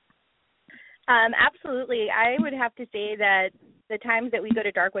 Absolutely. I would have to say that the times that we go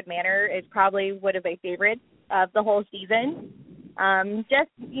to Darkwood Manor is probably one of my favorites of the whole season. Just,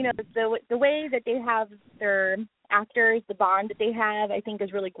 the way that they have their actors, the bond that they have, I think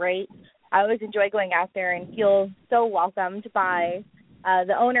is really great. I always enjoy going out there and feel so welcomed by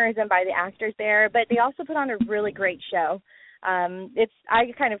the owners and by the actors there. But they also put on a really great show.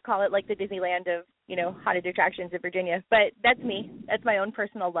 I kind of call it like the Disneyland of, haunted attractions in Virginia. But that's me. That's my own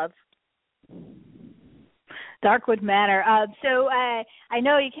personal love. Darkwood Manor. So I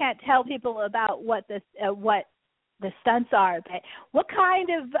know you can't tell people about what the stunts are, but what kind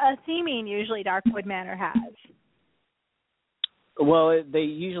of theming usually Darkwood Manor has? Well, they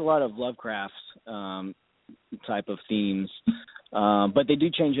use a lot of Lovecraft type of themes, but they do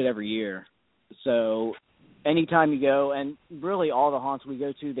change it every year. So anytime you go, and really all the haunts we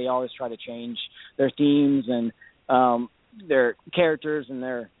go to, they always try to change their themes and their characters and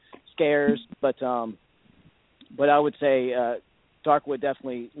their scares. But I would say Darkwood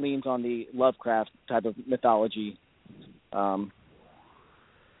definitely leans on the Lovecraft type of mythology.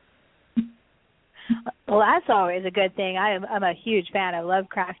 Well, that's always a good thing. I'm a huge fan of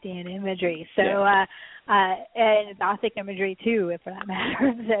Lovecraftian imagery, so and Gothic imagery too, for that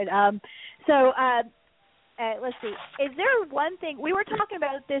matter. let's see. Is there one thing, we were talking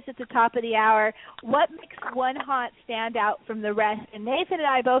about this at the top of the hour, what makes one haunt stand out from the rest? And Nathan and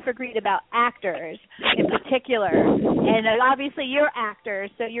I both agreed about actors in particular. And obviously you're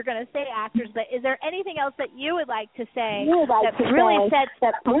actors, so you're going to say actors, but is there anything else that you would like to say that really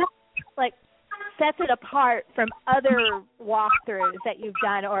sets it apart from other walkthroughs that you've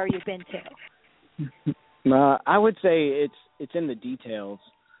done or you've been to? I would say it's in the details.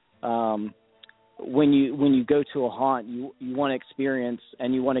 When you go to a haunt, you want to experience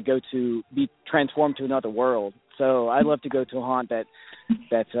and you want to go to be transformed to another world. So I love to go to a haunt that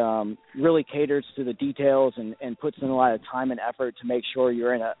really caters to the details and puts in a lot of time and effort to make sure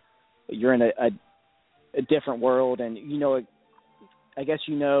you're in a different world, and I guess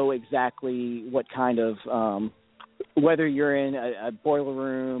exactly what kind of whether you're in a boiler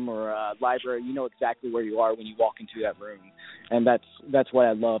room or a library, you know exactly where you are when you walk into that room, and that's why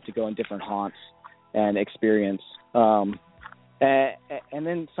I love to go in different haunts and experience. And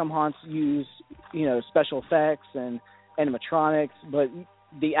then some haunts use special effects and animatronics, but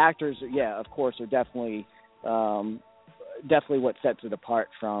the actors, of course, are definitely what sets it apart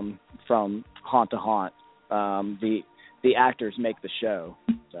from haunt to haunt. The actors make the show,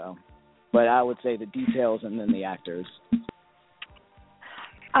 so. But I would say the details and then the actors.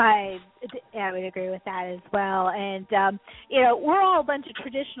 I would agree with that as well. And, we're all a bunch of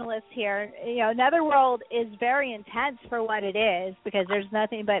traditionalists here. Netherworld is very intense for what it is because there's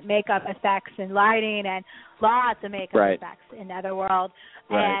nothing but makeup effects and lighting and lots of makeup effects in Netherworld.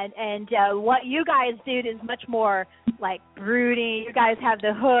 Right. And what you guys do is much more like brooding. You guys have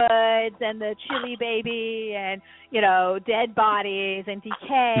the hoods and the chili baby and, dead bodies and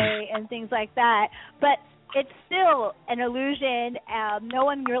decay and things like that. But it's still an illusion. No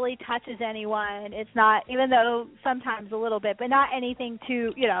one really touches anyone. It's not, even though sometimes a little bit, but not anything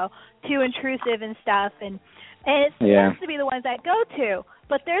too intrusive and stuff. And it's supposed to be the ones that go to.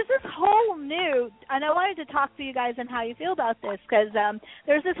 But there's this whole new, and I wanted to talk to you guys on how you feel about this, because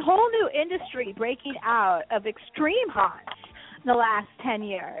there's this whole new industry breaking out of extreme haunts in the last 10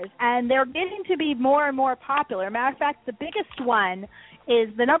 years. And they're getting to be more and more popular. Matter of fact, the biggest one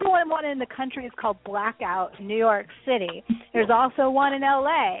is the number one in the country is called Blackout in New York City. There's also one in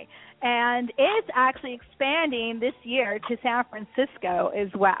L.A., and it's actually expanding this year to San Francisco as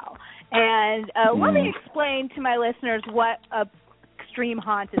well. And let me explain to my listeners what a extreme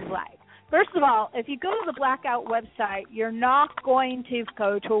haunt is like. First of all, if you go to the Blackout website, you're not going to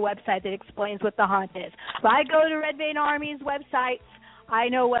go to a website that explains what the haunt is. If I go to Red Vein Army's websites, I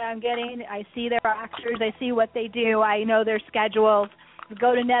know what I'm getting. I see their actors. I see what they do. I know their schedules.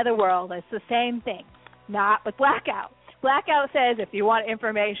 Go to Netherworld. It's the same thing, not with Blackout. Blackout says if you want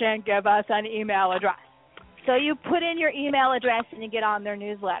information, give us an email address. So you put in your email address and you get on their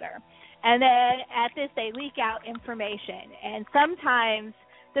newsletter. And then at this, they leak out information. And sometimes,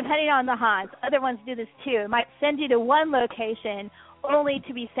 depending on the haunts, other ones do this too. It might send you to one location only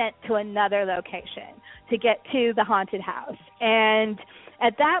to be sent to another location to get to the haunted house. And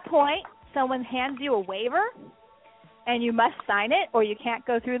at that point, someone hands you a waiver, and you must sign it or you can't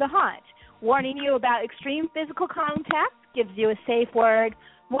go through the haunt. Warning you about extreme physical contact, gives you a safe word,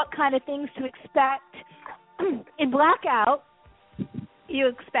 what kind of things to expect. In Blackout, you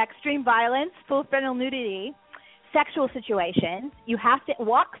expect extreme violence, full frontal nudity, sexual situations. You have to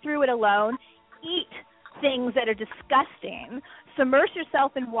walk through it alone, eat things that are disgusting, submerge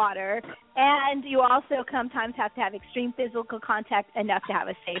yourself in water, and you also sometimes have to have extreme physical contact enough to have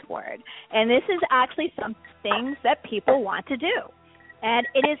a safe word. And this is actually some things that people want to do. And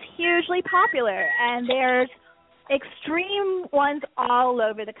it is hugely popular, and there's extreme ones all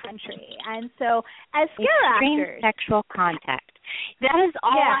over the country. And so as scare actors... Extreme sexual contact. That is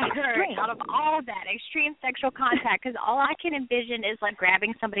all I heard out of all of that, extreme sexual contact, because all I can envision is like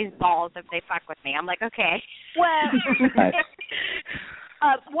grabbing somebody's balls if they fuck with me. I'm like, okay. Well,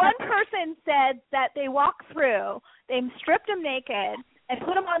 one person said that they walked through, they stripped them naked and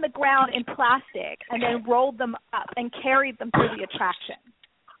put them on the ground in plastic and then rolled them up and carried them through the attraction.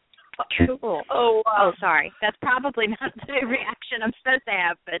 Cool. Oh, wow. Oh, sorry. That's probably not the reaction I'm supposed to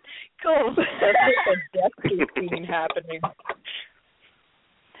have, but cool. That's a death scene happening.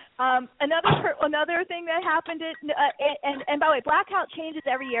 Another thing that happened, and by the way, Blackout changes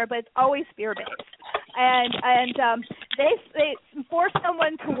every year, but it's always fear-based. And they force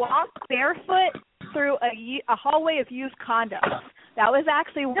someone to walk barefoot through a hallway of used condoms. That was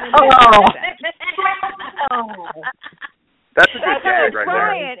actually one of the That's a good gag right there.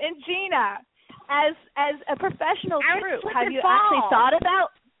 Ryan and Gina, as a professional troupe, have you actually thought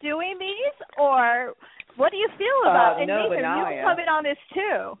about doing these, or what do you feel about? And no, Nathan, you can come in on this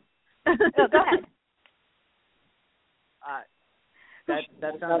too. Go ahead.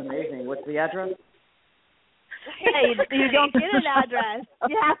 That sounds amazing. What's the address? Hey, you don't get an address.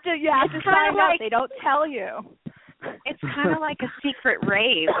 You have to sign up. They don't tell you. It's kind of like a secret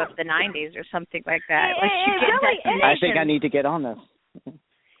rave of the 90s or something like that. I think I need to get on this.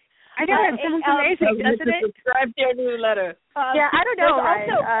 I know, it sounds amazing, doesn't it? Subscribe to your newsletter. Yeah, I don't know, Ryan.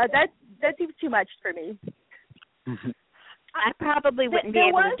 That seems too much for me. I probably wouldn't be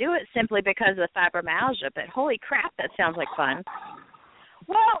able to do it simply because of the fibromyalgia, but holy crap, that sounds like fun.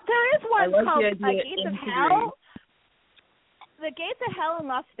 Well, there is one called Gates of Hell. The Gates of Hell in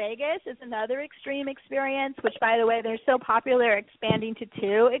Las Vegas is another extreme experience, which, by the way, they're so popular, expanding to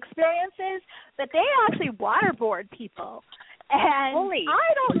 2 experiences, but they actually waterboard people. And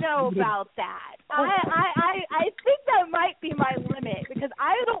I don't know about that. I think that might be my limit because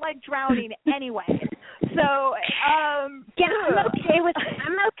I don't like drowning anyway. So I'm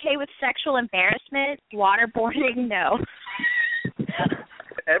okay with sexual embarrassment. Waterboarding, no.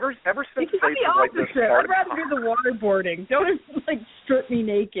 Ever since I'm the opposite. I'd rather do the waterboarding. Don't strip me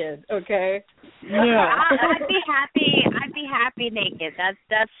naked, okay? Yeah. I'd be happy naked.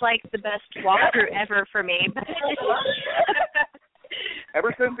 That's like the best walkthrough ever for me.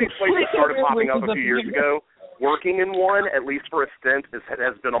 Ever since these places started popping up a few years ago, working in one, at least for a stint,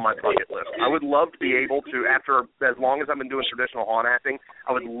 has been on my bucket list. I would love to be able to, as long as I've been doing traditional haunt acting,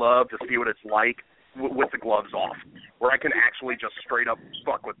 I would love to see what it's like with the gloves off, where I can actually just straight up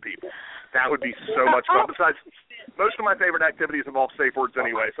fuck with people. That would be so much fun. Besides, most of my favorite activities involve safe words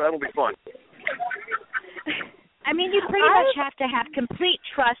anyway, so that'll be fun. I mean, you pretty much have to have complete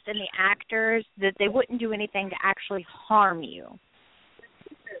trust in the actors that they wouldn't do anything to actually harm you.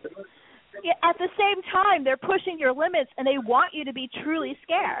 Yeah, at the same time, they're pushing your limits, and they want you to be truly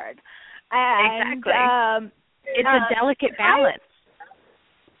scared. And, exactly. It's a delicate balance.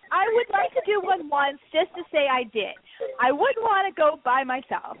 I would like to do one once just to say I did. I wouldn't want to go by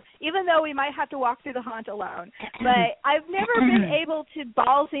myself, even though we might have to walk through the haunt alone. But I've never been able to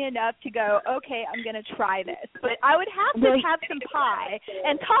ballsy enough to go, okay, I'm going to try this. But I would have to have some pie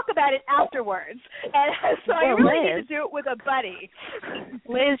and talk about it afterwards. And so I really need to do it with a buddy.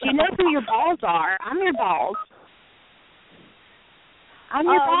 Liz, you know who your balls are. I'm your balls. I'm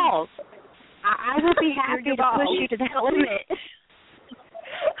your balls. I would be happy to push you to that limit.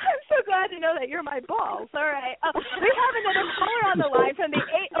 I'm so glad to know that you're my balls. All right. We have another caller on the line from the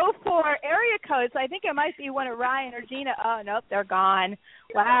 804 area code, so I think it might be one of Ryan or Gina. Oh, nope, they're gone.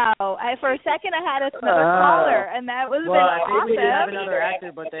 Wow. For a second I had another caller, and that was awesome. I think we did have another actor,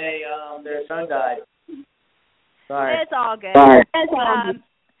 but their son died. Sorry. It's all good. Sorry.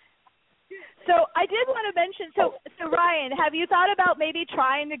 So I did want to mention, so Ryan, have you thought about maybe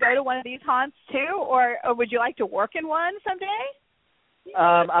trying to go to one of these haunts too, or would you like to work in one someday?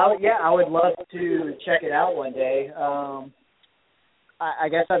 I would love to check it out one day. I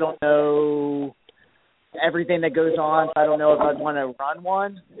guess I don't know everything that goes on, so I don't know if I'd want to run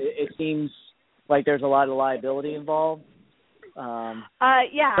one. It seems like there's a lot of liability involved.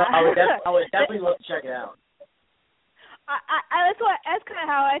 Yeah. So I would definitely love to check it out. That's kind of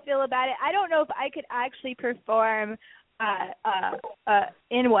how I feel about it. I don't know if I could actually perform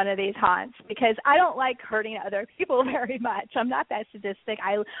in one of these haunts because I don't like hurting other people very much. I'm not that sadistic.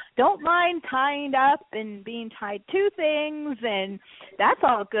 I don't mind tying up and being tied to things, and that's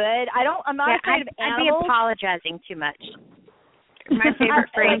all good. I'm not afraid of animals. I'd be apologizing too much. My favorite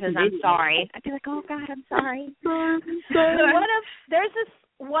phrase is "I'm sorry." I'd be like, "Oh God, I'm sorry." There's this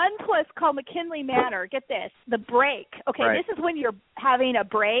one place called McKinley Manor. Get this, the break. Okay, right. This is when you're having a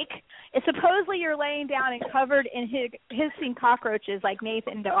break. It's supposedly you're laying down and covered in hissing cockroaches like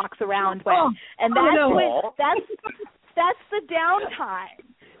Nathan walks around with, and that's the downtime.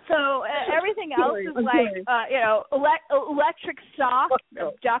 So everything else is electric shock,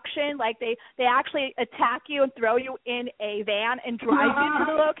 abduction. Like they actually attack you and throw you in a van and drive you to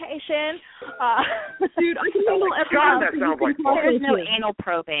the location. Dude, I can handle everything. That sounds like fun. There's no anal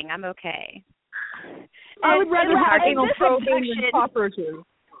probing. I'm okay. I would rather have anal probing than cockroaches.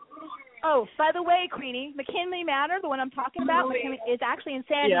 Oh, by the way, Queenie, McKinley Manor, the one I'm talking about, is actually in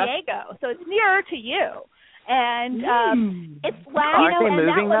San Diego, so it's nearer to you. And it's last. Aren't they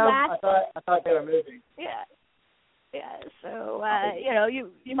moving though? I thought they were moving. Yeah. So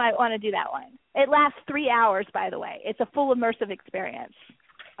you might want to do that one. It lasts 3 hours, by the way. It's a full immersive experience.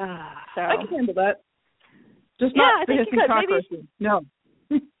 So I can handle that. Just not the hissing cockroaches. No.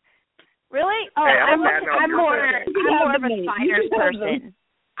 Really? Oh, I'm more of a spiders person.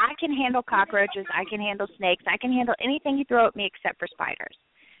 I can handle cockroaches. I can handle snakes. I can handle anything you throw at me except for spiders.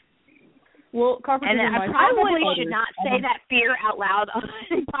 Well, cockroaches and I probably should not say that fear out loud on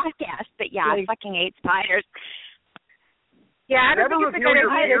the podcast, but yeah, I fucking hate spiders. Yeah, I don't Never think it's a good reveal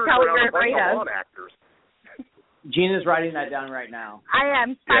your idea to fears tell what around you're a bunch afraid of of. lawn actors. Gina's writing that down right now. I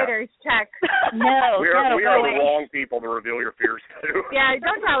am. Spiders, check. No, We are the wait. wrong people to reveal your fears to. Yeah,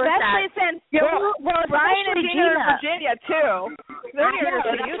 don't tell us Especially that. since Well, Ryan and especially Gina are in Gina. Virginia too. They're I near know,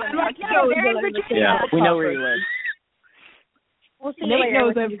 the that's city. what I'm like, yeah, they're in Virginia. Yeah, we know where you live. We'll see Nate you later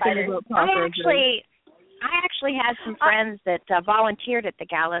knows with everything spiders. about cockroaches. I actually had some friends that volunteered at the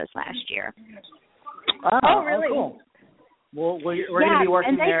gallows last year. Oh, really? Cool. Well, we're going to be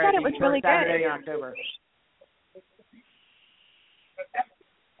working and they there said it was each really Saturday good. in October.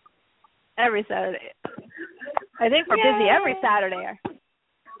 Every Saturday. I think we're busy every Saturday.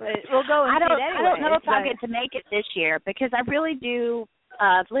 But we'll go and I see it anyway. don't know if I'll get to make it this year because I really do.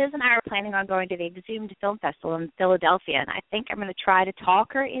 Liz and I are planning on going to the Exhumed Film Festival in Philadelphia, and I think I'm going to try to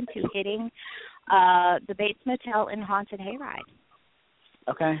talk her into hitting the Bates Motel in Haunted Hayride.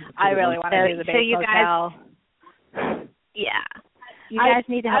 Okay. I really want to do the Bates Motel. Yeah. You guys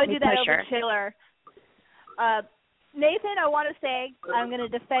need to help me do that push over her. Chiller. Nathan, I want to say I'm going to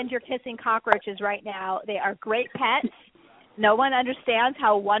defend your hissing cockroaches right now. They are great pets. No one understands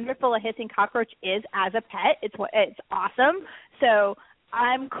how wonderful a hissing cockroach is as a pet. It's awesome. So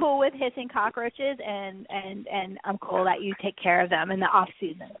I'm cool with hissing cockroaches, and I'm cool that you take care of them in the off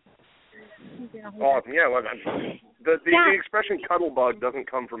season. Awesome. Yeah, well, the expression cuddle bug doesn't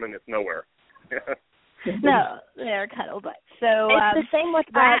come from nowhere. No, they're cuddle butts. So it's the same with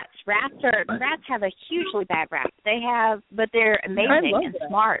rats. Rats have a hugely bad rap. But they're amazing and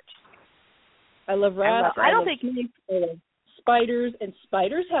smart. I love rats. I don't think spiders, and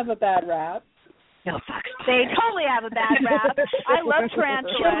spiders have a bad rap. No, fuck. They totally have a bad rap. I love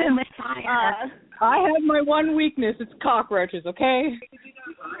tarantulas. Kill them with fire. I have my one weakness. It's cockroaches. Okay.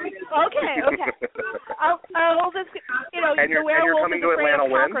 Okay. I'll just, the werewolf is afraid of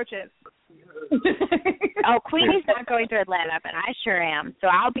cockroaches. Oh, Queenie's not going to Atlanta, but I sure am. So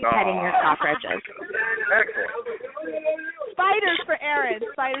I'll be petting your cockroaches. Excellent. Spiders for Aaron.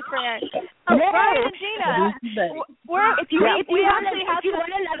 Oh, Ryan and Gina. If you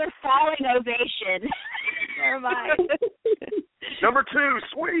want another falling ovation. Never mind. Number 2,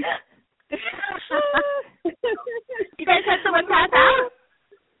 sweet. You guys had someone pass out?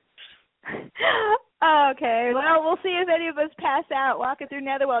 Okay, well, we'll see if any of us pass out walking through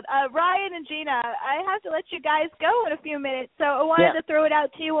Netherworld. Ryan and Gina, I have to let you guys go in a few minutes, so I wanted to throw it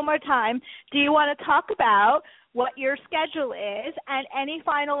out to you one more time. Do you want to talk about what your schedule is and any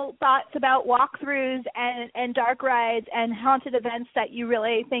final thoughts about walkthroughs and dark rides and haunted events that you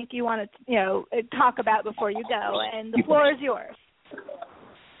really think you want to, talk about before you go? And the floor is yours.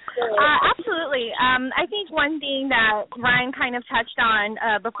 Absolutely. I think one thing that Ryan kind of touched on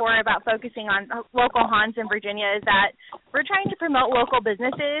before about focusing on local haunts in Virginia is that we're trying to promote local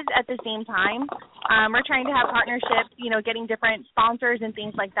businesses at the same time. We're trying to have partnerships, getting different sponsors and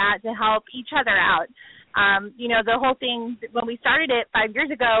things like that to help each other out. The whole thing when we started it 5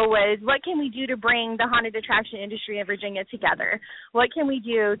 years ago was what can we do to bring the haunted attraction industry in Virginia together? What can we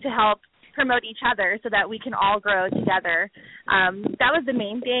do to help promote each other so that we can all grow together? That was the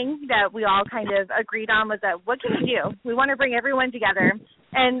main thing that we all kind of agreed on was that what can we do? We want to bring everyone together.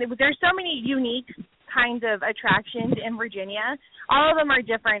 And there's so many unique kinds of attractions in Virginia. All of them are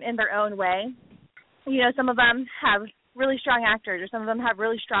different in their own way. Some of them have really strong actors, or some of them have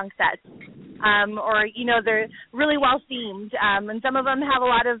really strong sets, or they're really well themed, and some of them have a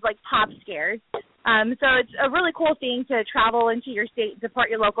lot of pop scares. So it's a really cool thing to travel into your state, support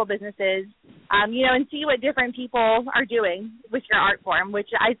your local businesses, and see what different people are doing with your art form, which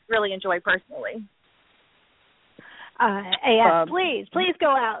I really enjoy personally. Please go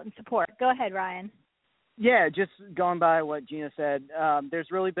out and support. Go ahead, Ryan. Yeah, just going by what Gina said, there's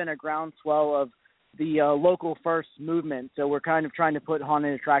really been a groundswell of the local first movement. So we're kind of trying to put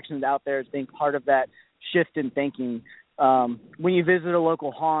haunted attractions out there as being part of that shift in thinking. When you visit a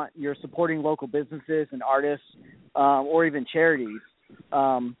local haunt, you're supporting local businesses and artists, or even charities.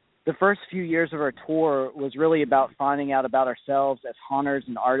 The first few years of our tour was really about finding out about ourselves as haunters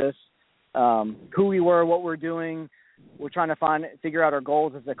and artists, who we were, what we're doing. We're trying to figure out our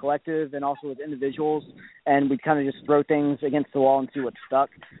goals as a collective and also as individuals, and we kind of just throw things against the wall and see what stuck.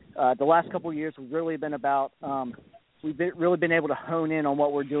 The last couple of years have really been about we've really been able to hone in on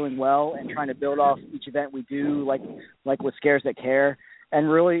what we're doing well and trying to build off each event we do, like with Scares That Care, and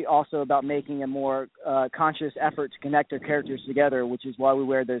really also about making a more conscious effort to connect our characters together, which is why we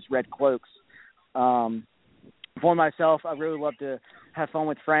wear those red cloaks. For myself, I really love to have fun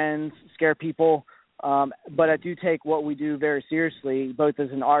with friends, scare people, But I do take what we do very seriously, both as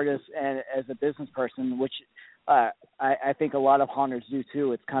an artist and as a business person, which I think a lot of haunters do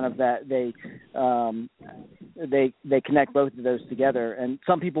too. It's kind of that they connect both of those together. And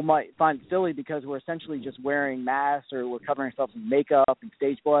some people might find it silly because we're essentially just wearing masks or we're covering ourselves in makeup and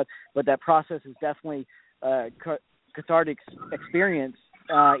stage blood. But that process is definitely a cathartic experience,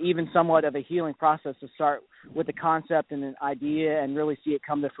 even somewhat of a healing process to start with a concept and an idea and really see it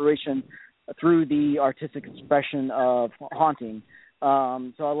come to fruition through the artistic expression of haunting.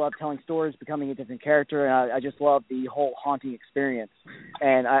 So I love telling stories, becoming a different character, and I just love the whole haunting experience.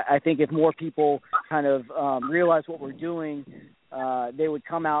 And I think if more people kind of realize what we're doing, they would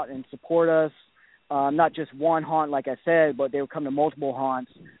come out and support us, not just one haunt, like I said, but they would come to multiple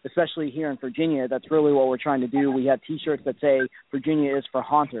haunts, especially here in Virginia. That's really what we're trying to do. We have T-shirts that say Virginia is for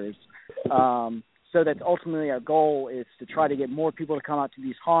haunters. So that's ultimately our goal, is to try to get more people to come out to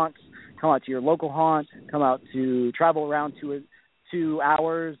these haunts, come out to your local haunt, come out to travel around 2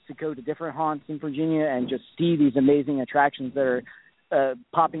 hours to go to different haunts in Virginia and just see these amazing attractions that are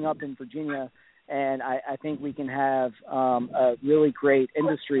popping up in Virginia. And I think we can have a really great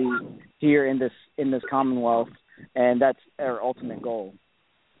industry here in this Commonwealth, and that's our ultimate goal.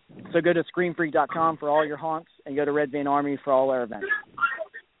 So go to ScreamFreak.com for all your haunts, and go to Red Vein Army for all our events.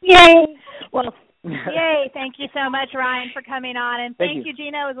 Yay! Well, yay. Thank you so much, Ryan, for coming on. And thank you,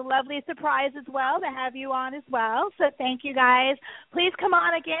 Gina. It was a lovely surprise as well to have you on as well. So thank you, guys. Please come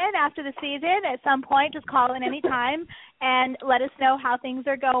on again after the season at some point. Just call in any time and let us know how things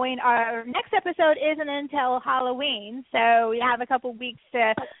are going. Our next episode isn't until Halloween, so you have a couple weeks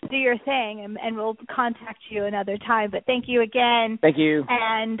to do your thing, and we'll contact you another time. But thank you again. Thank you.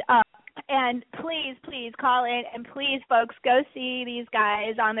 And please call in, and please, folks, go see these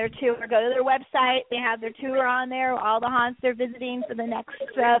guys on their tour. Go to their website. They have their tour on there, all the haunts they're visiting for the next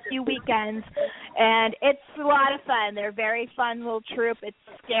few weekends. And it's a lot of fun. They're a very fun little troupe. It's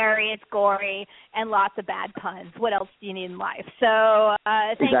scary, it's gory, and lots of bad puns. What else do you need in life? So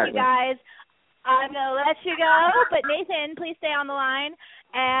thank you, guys. I'm going to let you go, but Nathan, please stay on the line,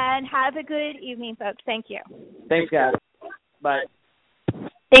 and have a good evening, folks. Thank you. Thanks, guys. Bye.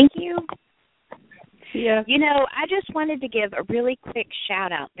 Thank you. Yeah. You know, I just wanted to give a really quick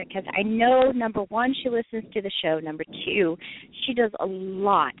shout-out because I know, number one, she listens to the show. Number two, she does a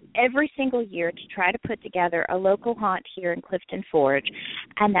lot every single year to try to put together a local haunt here in Clifton Forge,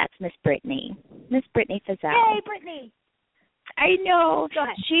 and that's Miss Brittany. Miss Brittany Fazell. Hey, Brittany. I know. Go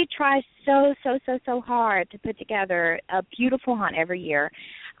ahead. She tries so hard to put together a beautiful haunt every year.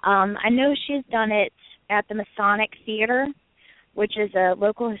 I know she's done it at the Masonic Theater, which is a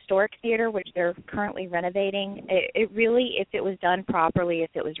local historic theater, which they're currently renovating. It really, if it was done properly, if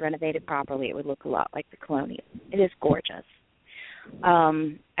it was renovated properly, it would look a lot like the Colonial. It is gorgeous.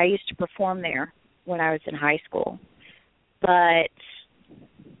 I used to perform there when I was in high school. But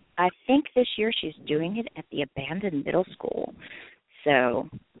I think this year she's doing it at the abandoned middle school. So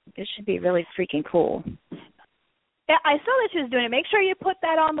this should be really freaking cool. Yeah, I saw that she was doing it. Make sure you put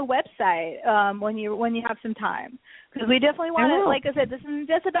that on the website when you have some time, because we definitely want to. Like I said, this isn't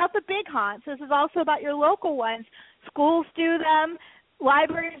just about the big haunts. This is also about your local ones. Schools do them,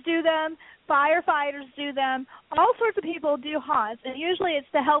 libraries do them, firefighters do them. All sorts of people do haunts, and usually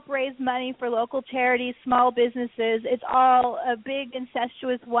it's to help raise money for local charities, small businesses. It's all a big,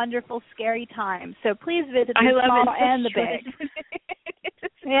 incestuous, wonderful, scary time. So please visit the small and the big.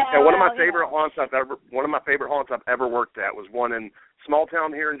 Yeah, one of my favorite haunts I've ever worked at was one in small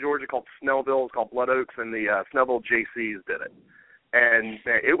town here in Georgia called Snellville. It's called Blood Oaks, and the Snellville JCs did it. And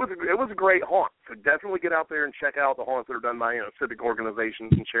it was a great haunt. So definitely get out there and check out the haunts that are done by civic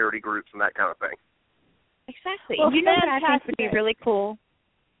organizations and charity groups and that kind of thing. Exactly. Well, you know what I think would be really cool?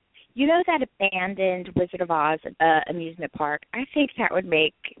 You know that abandoned Wizard of Oz amusement park? I think that would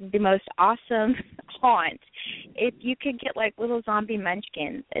make the most awesome haunt if you could get like little zombie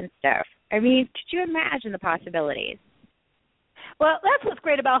munchkins and stuff. I mean, could you imagine the possibilities? Well, that's what's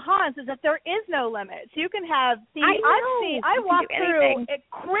great about haunts is that there is no limits. You can have I walked through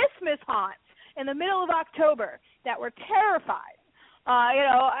Christmas haunts in the middle of October that were terrified.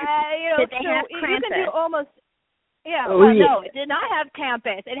 Did they have Krampus? You can do almost. Yeah, no, it did not have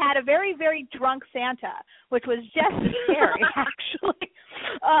Krampus. It had a very, very drunk Santa, which was just as scary, actually.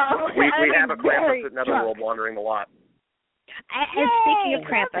 We have a Krampus at Netherworld wandering a lot. And speaking of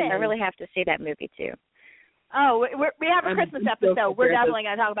Krampus, I really have to see that movie, too. Oh, we have a Christmas episode. We're definitely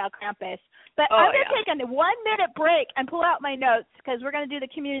going to talk about Krampus. But I'm going to take a 1-minute break and pull out my notes because we're going to do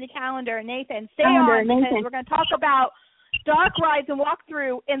the community calendar. Nathan, stay on because we're going to talk about dark rides and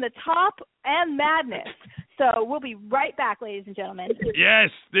walkthrough in the top and Madness. So we'll be right back, ladies and gentlemen. Yes,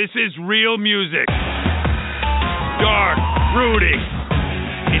 this is real music. Dark, brooding,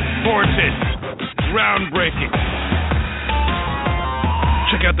 important, groundbreaking.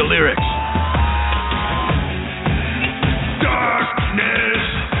 Check out the lyrics. Darkness,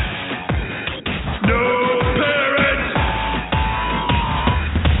 no parents.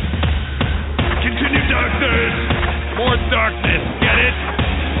 Continue darkness, more darkness, get it?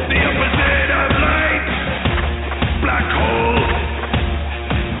 The opposite of light. Black hole,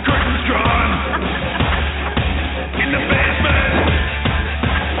 curtains drawn. In the basement,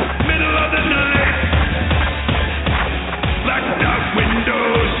 middle of the night. Blacked out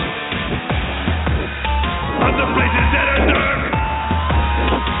windows. Other places that are dark.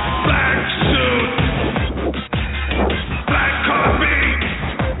 Black suit. Black coffee.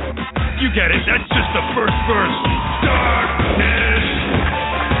 You get it, that's just the first verse. Darkness.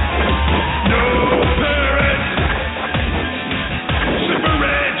 No parents. Super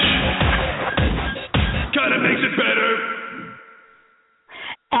rich. Kinda makes it better.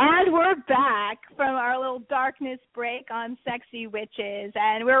 And we're back from our little darkness break on Sexy Witches.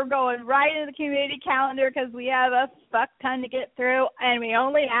 And we're going right into the community calendar because we have a fuck ton to get through. And we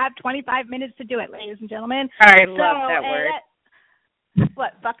only have 25 minutes to do it, ladies and gentlemen. I love that word.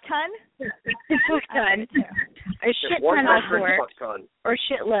 What, fuck ton? Fuck ton. Or shit ton also works. Or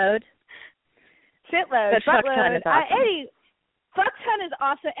shitload. Shitload. But fuck ton is awesome. Eddie, fuck ton is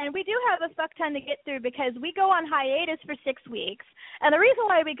awesome, and we do have a fuck ton to get through because we go on hiatus for 6 weeks. And the reason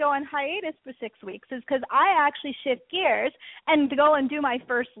why we go on hiatus for 6 weeks is because I actually shift gears and go and do my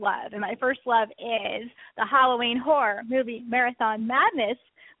first love. And my first love is the Halloween Horror Movie Marathon Madness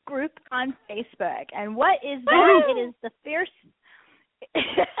group on Facebook. And what is that? It is the fierce...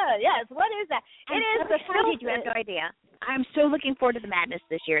 Yes, what is that? It is the You have no idea. I'm so looking forward to the madness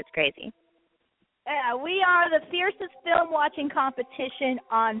this year. It's crazy. We are the fiercest film watching competition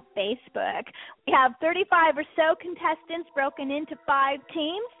on Facebook. We have 35 or so contestants broken into 5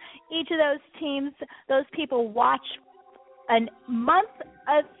 teams. Each of those teams, those people watch a month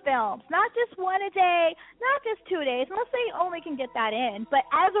of films, not just one a day, not just 2 days, unless they only can get that in. But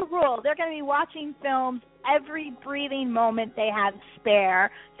as a rule, they're going to be watching films every breathing moment they have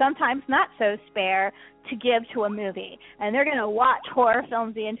spare, sometimes not so spare, to give to a movie. And they're going to watch horror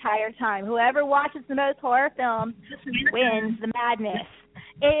films the entire time. Whoever watches the most horror films wins the madness.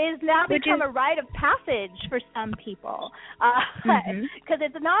 It has now become a rite of passage for some people. Because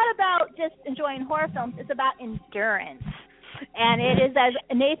it's not about just enjoying horror films, it's about endurance. And it is, as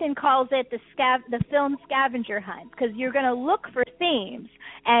Nathan calls it, the film scavenger hunt, because you're going to look for themes.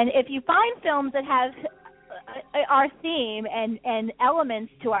 And if you find films that have our theme and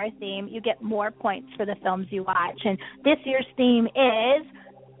elements to our theme, you get more points for the films you watch. And this year's theme is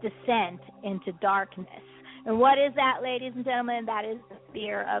Descent into Darkness. And what is that, ladies and gentlemen? That is the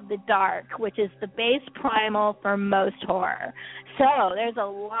fear of the dark, which is the base primal for most horror. So there's a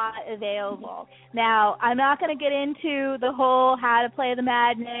lot available. Now, I'm not going to get into the whole how to play the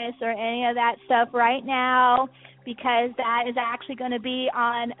madness or any of that stuff right now, because that is actually going to be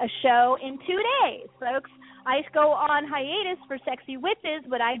on a show in 2 days, folks. I go on hiatus for Sexy Witches,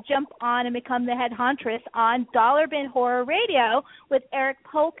 but I jump on and become the head hauntress on Dollar Bin Horror Radio with Eric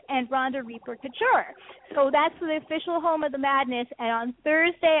Polk and Rhonda Reaper Couture. So that's the official home of the madness. And on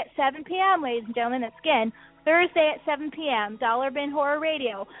Thursday at 7 p.m., ladies and gentlemen, that's again, Thursday at 7 p.m., Dollar Bin Horror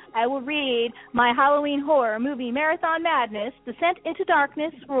Radio, I will read my Halloween Horror Movie Marathon Madness, Descent into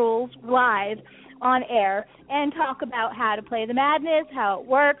Darkness rules live on air, and talk about how to play the madness, how it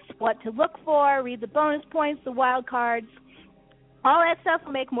works, what to look for, read the bonus points, the wild cards. All that stuff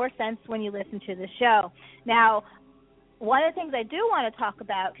will make more sense when you listen to the show. Now, one of the things I do want to talk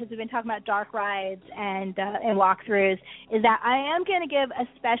about, because we've been talking about dark rides and walkthroughs, is that I am going to give a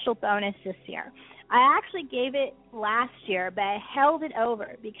special bonus this year. I actually gave it last year, but I held it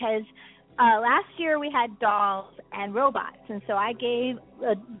over because last year we had dolls and robots, and so I gave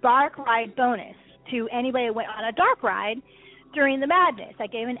a dark ride bonus to anybody who went on a dark ride during the madness. I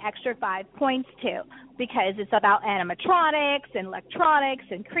gave an extra 5 points to, because it's about animatronics and electronics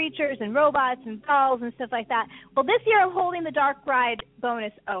and creatures and robots and dolls and stuff like that. Well, this year I'm holding the dark ride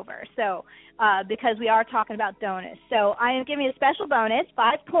bonus over, so because we are talking about donuts. So I am giving a special bonus,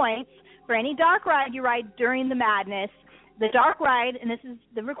 5 points, for any dark ride you ride during the madness. The dark ride, and this is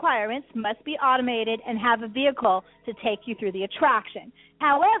the requirements, must be automated and have a vehicle to take you through the attraction.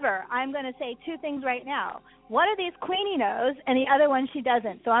 However, I'm going to say 2 things right now. One of these Queenie knows, and the other one she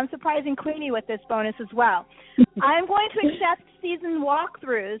doesn't. So I'm surprising Queenie with this bonus as well. I'm going to accept season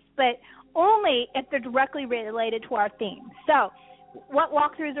walkthroughs, but only if they're directly related to our theme. So what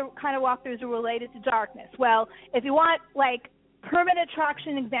kind of walkthroughs are related to darkness? Well, if you want like permanent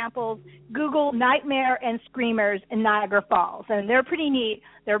attraction examples, Google Nightmare and Screamers in Niagara Falls, and they're pretty neat.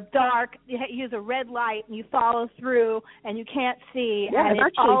 They're dark. You use a red light, and you follow through, and you can't see, and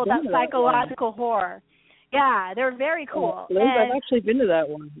it's all about psychological horror. Yeah, they're very cool. Liz, I've actually been to that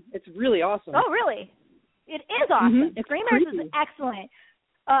one. It's really awesome. Oh, really? It is awesome. It's Screamers creepy. is excellent.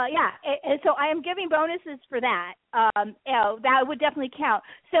 And so I am giving bonuses for that. That would definitely count.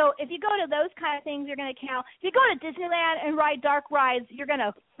 So if you go to those kind of things, you're going to count. If you go to Disneyland and ride dark rides, you're going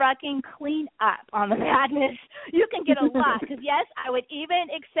to fucking clean up on the madness. You can get a lot. Because, yes, I would even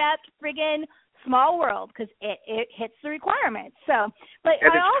accept friggin' Small World because it hits the requirements. So, but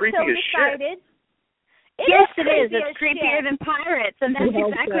and I also decided. Yes, it is. It's creepier than Pirates, and that's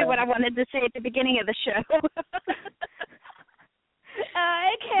exactly what I wanted to say at the beginning of the show.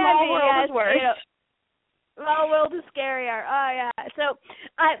 It can Small be. World is worse. Small World is scarier. Oh, yeah. So,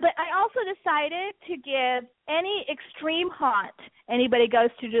 but I also decided to give any extreme haunt anybody goes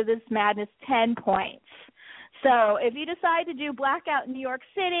to do this madness 10 points. So if you decide to do Blackout in New York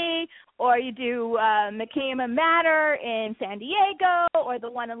City, or you do McKean Manor in San Diego, or the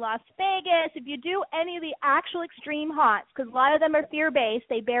one in Las Vegas, if you do any of the actual extreme haunts, because a lot of them are fear-based,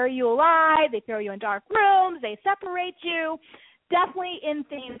 they bury you alive, they throw you in dark rooms, they separate you, definitely in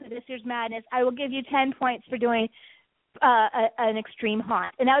theme for this year's madness, I will give you 10 points for doing an extreme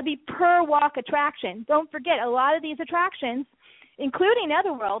haunt. And that would be per walk attraction. Don't forget, a lot of these attractions, including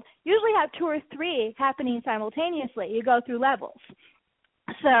NETHERWORLD, usually have 2 or 3 happening simultaneously. You go through levels.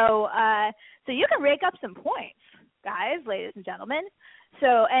 So you can rake up some points, guys, ladies and gentlemen. So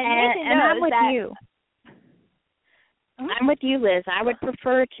and I'm with you. I'm with you, Liz. I would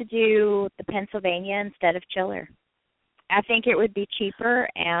prefer to do the Pennsylvania instead of Chiller. I think it would be cheaper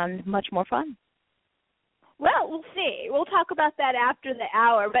and much more fun. Well, we'll see. We'll talk about that after the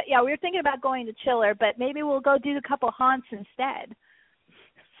hour. But, yeah, we were thinking about going to Chiller, but maybe we'll go do a couple haunts instead.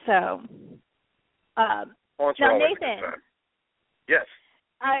 So, now, Nathan. Yes.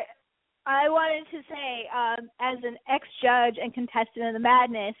 I wanted to say, as an ex-judge and contestant in the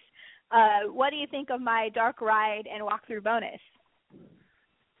madness, what do you think of my dark ride and walkthrough bonus?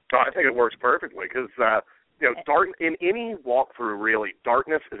 I think it works perfectly because dark in any walkthrough, really,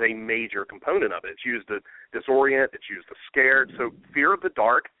 darkness is a major component of it. It's used to disorient. It's used to scare. So fear of the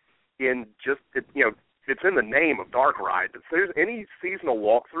dark, it's in the name of dark ride. If there's any seasonal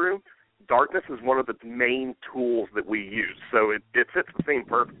walkthrough, darkness is one of the main tools that we use. So it fits the theme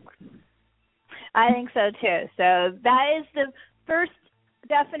perfectly. I think so too. So that is the first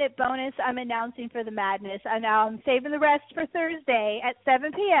definite bonus I'm announcing for the madness. And now I'm saving the rest for Thursday at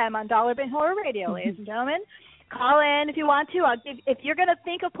 7 p.m. on Dollar Bin Horror Radio, ladies and gentlemen. Call in if you want to. If you're going to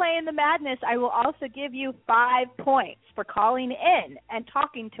think of playing the madness, I will also give you 5 points for calling in and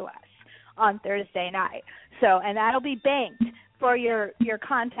talking to us on Thursday night. So, and that'll be banked for your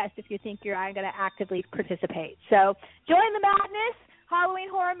contest if you think I'm going to actively participate. So join the madness. Halloween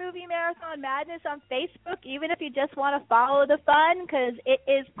Horror Movie Marathon Madness on Facebook, even if you just want to follow the fun, because it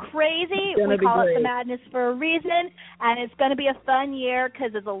is crazy. We call it the madness for a reason, and it's going to be a fun year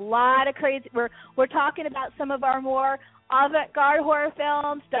because there's a lot of crazy. We're talking about some of our more avant-garde horror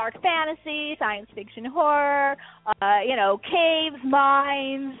films, dark fantasy, science fiction horror, caves,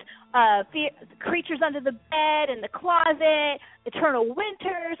 mines, creatures under the bed, in the closet, eternal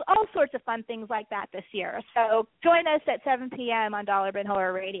winters, all sorts of fun things like that this year. So join us at 7 p.m. on Dollar Bin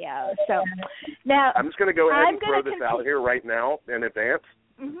Horror Radio. So now I'm just going to go ahead and throw this out here right now in advance.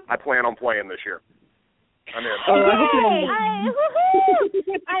 Mm-hmm. I plan on playing this year. I'm in.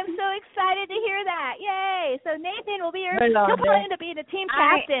 I'm so excited to hear that. Yay. So Nathan will be he'll probably end up being a team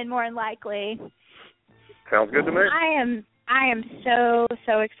captain more than likely. Sounds good to me. I am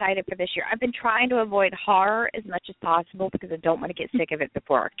so excited for this year. I've been trying to avoid horror as much as possible because I don't want to get sick of it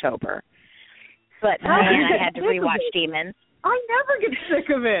before October. But then I had to rewatch Demons. I never get sick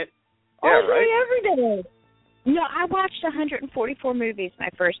of it. Yeah, right? Every day. No, I watched 144 movies my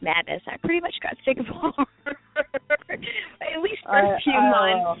first madness. I pretty much got sick of horror, at least for a few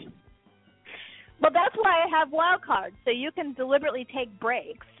months. Well, that's why I have wild cards, so you can deliberately take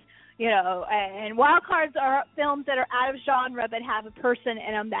breaks. And wild cards are films that are out of genre but have a person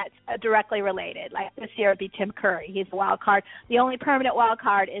in them that's directly related. Like this year it would be Tim Curry. He's a wild card. The only permanent wild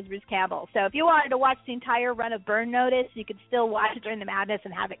card is Bruce Campbell. So if you wanted to watch the entire run of Burn Notice, you could still watch it during the madness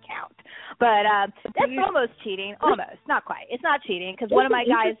and have it count. But that's almost cheating. Almost. Not quite. It's not cheating because one of my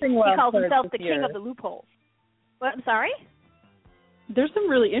guys, he calls himself the king of the loopholes. What? I'm sorry? There's some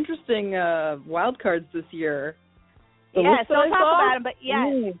really interesting wild cards this year. Yes, don't talk about them, but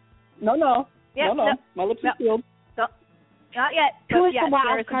yes. No. Yep, No. My lips are sealed. Not yet. Who was yes, the wild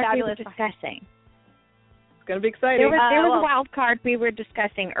there are some card we were fabulous discussing? It's going to be exciting. There was a wild card we were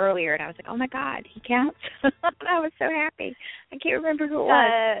discussing earlier, and I was like, oh, my God, he counts? I was so happy. I can't remember who it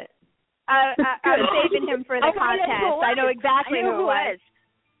was. I was saving him for the contest. I know exactly who it was.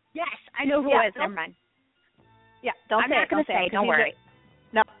 Yes, I know who it was. Never mind. Yeah, I'm not going to say. Don't worry.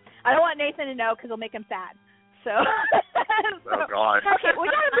 No, I don't want Nathan to know because it'll make him sad. So, oh gosh. Okay, we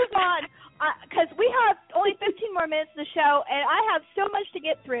got to move on because we have only 15 more minutes of the show, and I have so much to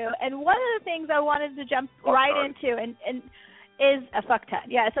get through. And one of the things I wanted to jump into and is a fuck ton.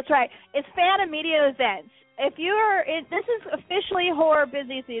 Yes, that's right. It's fan and media events. If you're in, this is officially horror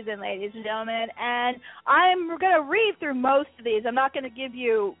busy season, ladies and gentlemen, and I'm going to read through most of these. I'm not going to give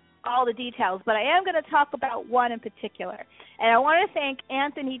you all the details, but I am going to talk about one in particular. And I want to thank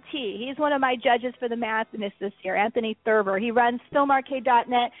Anthony T. He's one of my judges for the Madness this year, Anthony Thurber. He runs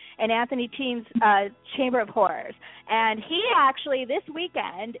filmarcade.net and Anthony T's Chamber of Horrors. And he actually, this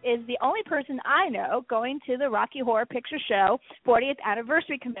weekend, is the only person I know going to the Rocky Horror Picture Show 40th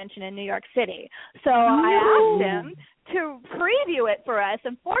Anniversary Convention in New York City. So I asked him to preview it for us.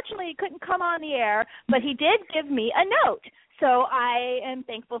 Unfortunately, he couldn't come on the air, but he did give me a note. So I am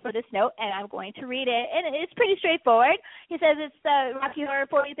thankful for this note, and I'm going to read it. And it's pretty straightforward. He says it's the Rocky Horror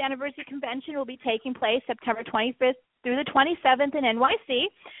 40th Anniversary Convention will be taking place September 25th through the 27th in NYC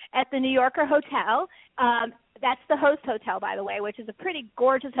at the New Yorker Hotel. That's the host hotel, by the way, which is a pretty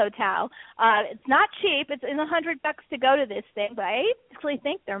gorgeous hotel. It's not cheap. It's in $100 to go to this thing, but I actually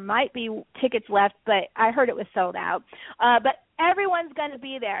think there might be tickets left, but I heard it was sold out. But everyone's going to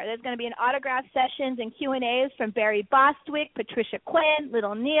be there. There's going to be an autograph sessions and Q&As from Barry Bostwick, Patricia Quinn,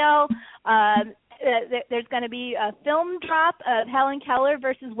 Little Neil. There's going to be a film drop of Helen Keller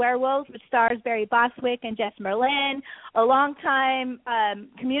versus Werewolves, which stars Barry Bostwick and Jess Merlin, a longtime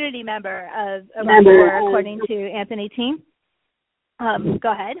community member of horror, according to Anthony T.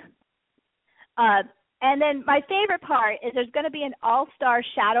 Go ahead. And then my favorite part is there's going to be an all-star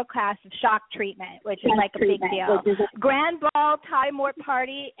shadow cast of Shock Treatment, which is like a big deal. Grand Ball, Ty Mort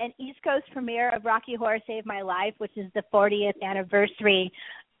Party, and East Coast premiere of Rocky Horror Saved My Life, which is the 40th anniversary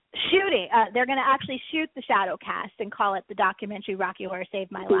shooting. They're going to actually shoot the shadow cast and call it the documentary Rocky Horror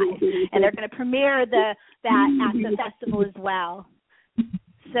Saved My Life. And they're going to premiere that at the festival as well.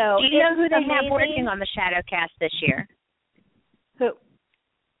 So do you know who they have working on the shadow cast this year? Who?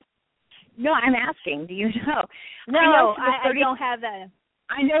 No, I'm asking. Do you know? No, I don't have that.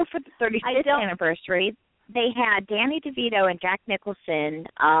 I know for the 35th anniversary, they had Danny DeVito and Jack Nicholson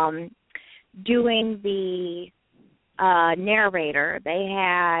doing the narrator. They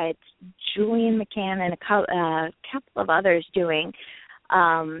had Julian McCann and a couple of others doing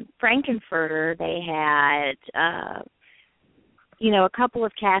Frankenfurter. They had, a couple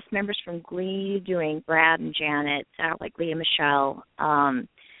of cast members from Glee doing Brad and Janet, like Leah Michelle.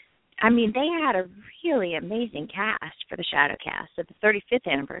 They had a really amazing cast for the shadow cast of the 35th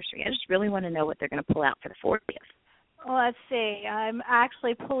anniversary. I just really want to know what they're going to pull out for the 40th. Well, let's see. I'm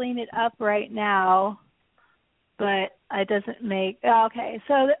actually pulling it up right now, but it doesn't make. Okay,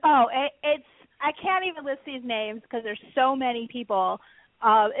 so it's. I can't even list these names because there's so many people.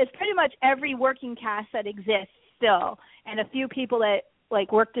 It's pretty much every working cast that exists still, and a few people that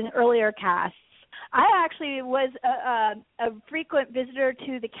worked in earlier casts. I actually was a frequent visitor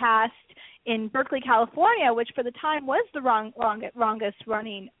to the cast in Berkeley, California, which for the time was the longest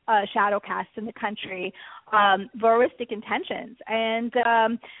running shadow cast in the country, Voyeuristic Intentions. And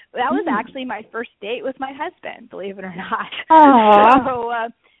that was actually my first date with my husband, believe it or not. So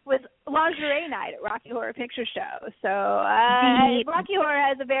with lingerie night at Rocky Horror Picture Show. So Rocky Horror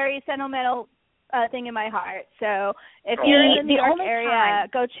has a very sentimental thing in my heart. So if you're in the New York area,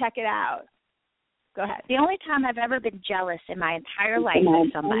 go check it out. Go ahead. The only time I've ever been jealous in my entire life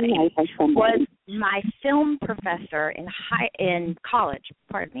of somebody was my film professor in college.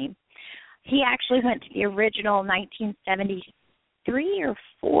 Pardon me. He actually went to the original 1973 or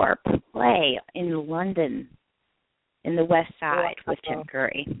 4 play in London, in the West Side with Tim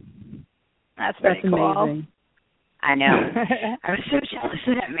Curry. That's cool. Amazing. I know. I was so jealous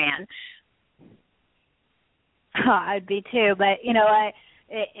of that man. I'd be too, but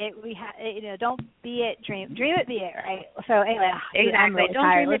don't be it, dream it, be it, right? So anyway, exactly. Really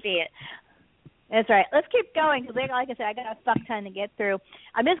don't dream it, be it. That's right. Let's keep going because, like I said, I got a fuck ton to get through.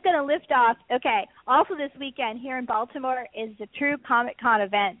 I'm just going to lift off. Okay. Also this weekend here in Baltimore is the True Comic Con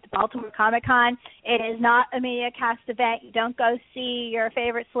event, the Baltimore Comic Con. It is not a media cast event. You don't go see your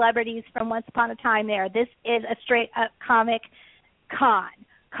favorite celebrities from Once Upon a Time there. This is a straight up comic con.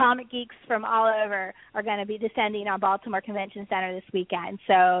 Comic geeks from all over are going to be descending on Baltimore Convention Center this weekend.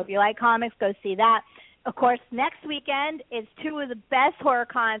 So if you like comics, go see that. of course, next weekend is two of the best horror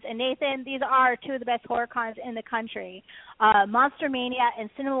cons. And, Nathan, these are two of the best horror cons in the country. Monster Mania and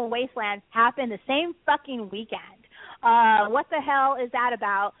Cinema Wasteland happen the same fucking weekend. What the hell is that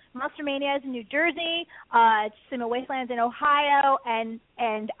about? Monster Mania is in New Jersey. Cinema Wasteland's in Ohio. And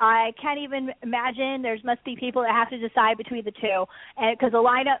I can't even imagine. There must be people that have to decide between the two. Because the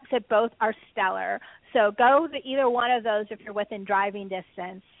lineups at both are stellar. So go to either one of those if you're within driving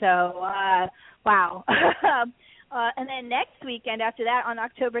distance. So, wow. And then next weekend after that on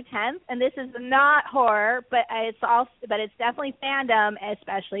October 10th, and this is not horror, but it's definitely fandom,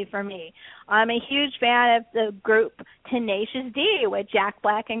 especially for me. I'm a huge fan of the group Tenacious D with Jack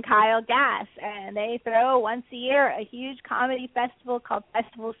Black and Kyle Gass, and they throw once a year a huge comedy festival called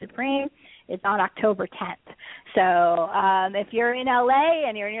Festival Supreme. It's on October 10th. So if you're in LA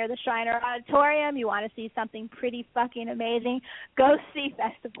and you're near the Shriner Auditorium, you want to see something pretty fucking amazing, go see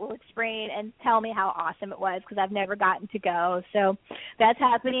Festival Supreme and tell me how awesome it was, because I've never gotten to go. So that's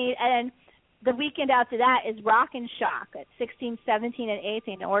happening. And the weekend after that is Rock and Shock at 16th, 17th, and 18th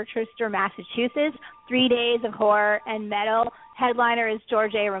in Orchester, Massachusetts. 3 days of horror and metal. Headliner is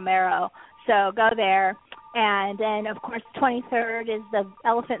George A. Romero. So go there. And then, of course, 23rd is the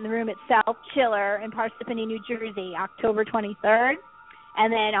Elephant in the Room itself, Chiller in Parsippany, New Jersey, October 23rd.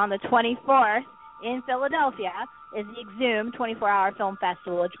 And then on the 24th in Philadelphia is the Exhumed 24-hour film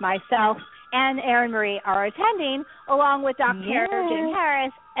festival, which myself and Erin Marie are attending, along with Dr. Jim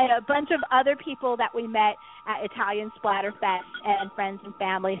Harris and a bunch of other people that we met at Italian Splatterfest and friends and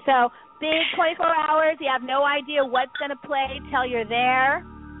family. So big 24 hours. You have no idea what's going to play till you're there,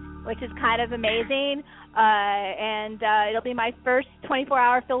 which is kind of amazing. And it'll be my first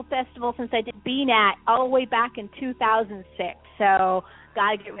 24-hour film festival since I did BNAT all the way back in 2006. So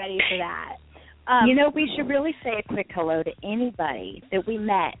got to get ready for that. We should really say a quick hello to anybody that we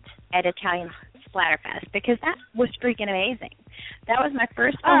met at Italian Splatterfest, because that was freaking amazing. That was my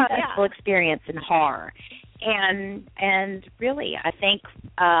first film festival experience in horror. And really, I think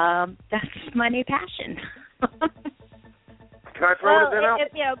that's my new passion. Can I throw an event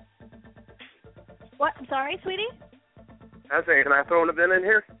out? What? I'm sorry, sweetie? I was saying, can I throw an event in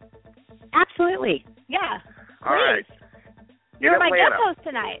here? Absolutely. Yeah. All right. You're my guest host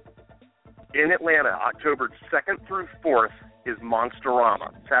tonight. In Atlanta, October 2nd through 4th is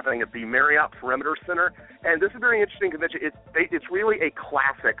Monsterama. It's happening at the Marriott Perimeter Center. And this is a very interesting convention. It's really a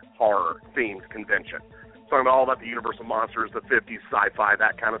classic horror-themed convention. It's talking all about the Universal Monsters, the 50s, sci-fi,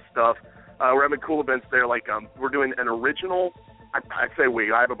 that kind of stuff. We're having cool events there, like we're doing an original, I say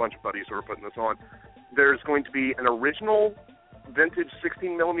we, I have a bunch of buddies who are putting this on. There's going to be an original vintage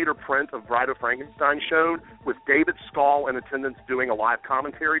 16mm print of Bride of Frankenstein shown with David Stahl in attendance doing a live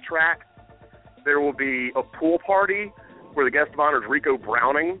commentary track. There will be a pool party where the guest of honor is Rico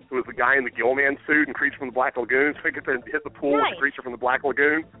Browning, who is the guy in the Gillman suit and Creature from the Black Lagoon. So he gets to hit the pool with the Creature from the Black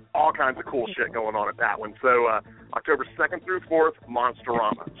Lagoon. All kinds of cool shit going on at that one. So October 2nd through 4th,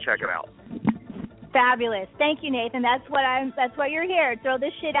 Monsterama. Check it out. Fabulous. Thank you, Nathan. That's why you're here. Throw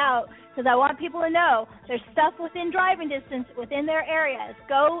this shit out, because I want people to know there's stuff within driving distance within their areas.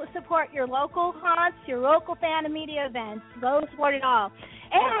 Go support your local haunts, your local fan and media events. Go support it all.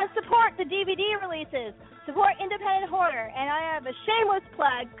 And support the DVD releases. Support independent horror. And I have a shameless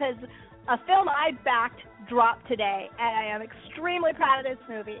plug, because a film I backed dropped today, and I am extremely proud of this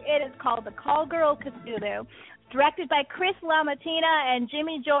movie. It is called The Call Girl Cthulhu, directed by Chris LaMattina and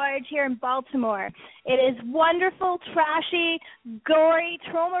Jimmy George here in Baltimore. It is wonderful, trashy, gory,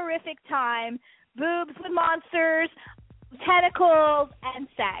 traumerific time, boobs with monsters, tentacles, and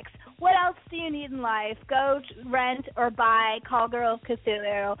sex. What else do you need in life? Go rent or buy Call Girl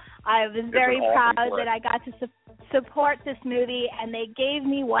Cthulhu. I was very proud that I got to support this movie, and they gave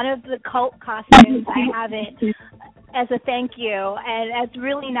me one of the cult costumes. I have it as a thank you, and it's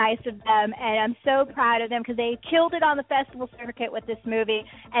really nice of them, and I'm so proud of them, because they killed it on the festival circuit with this movie,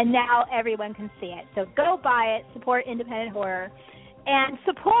 and now everyone can see it. So go buy it, support independent horror, and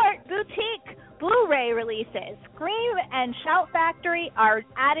support boutique Blu-ray releases. Scream and Shout Factory are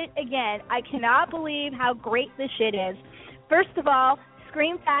at it again. I cannot believe how great this shit is. First of all,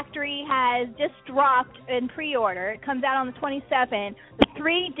 Scream Factory has just dropped in pre-order. It comes out on the 27th. The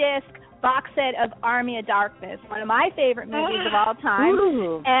 3-disc box set of Army of Darkness, one of my favorite movies of all time.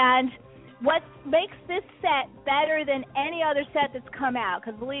 Ooh. And what makes this set better than any other set that's come out,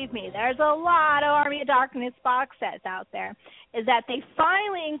 because believe me, there's a lot of Army of Darkness box sets out there, is that they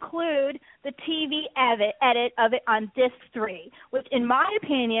finally include the TV edit of it on disc 3, which in my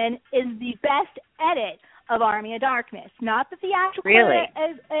opinion is the best edit of Army of Darkness. Not the theatrical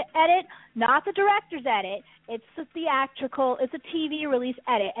edit, not the director's edit. It's the theatrical, it's a TV release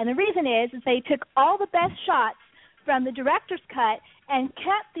edit. And the reason is they took all the best shots from the director's cut and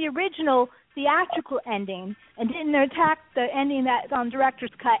kept the original theatrical ending and didn't attack the ending that's on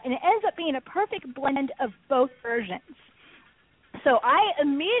director's cut. And it ends up being a perfect blend of both versions. So I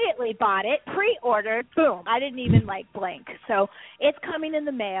immediately bought it, pre-ordered, boom. I didn't even blink. So it's coming in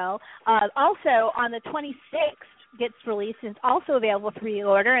the mail. Also on the 26th gets released and it's also available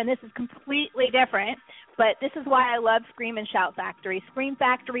pre-order, and this is completely different. But this is why I love Scream and Shout Factory. Scream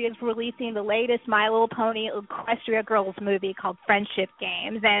Factory is releasing the latest My Little Pony Equestria Girls movie called Friendship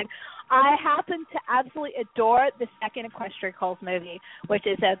Games, and I happen to absolutely adore the second Equestria Girls movie, which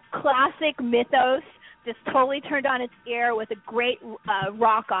is a classic mythos, just totally turned on its ear with a great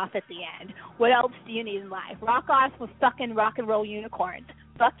rock-off at the end. What else do you need in life? Rock-off with fucking rock and roll unicorns.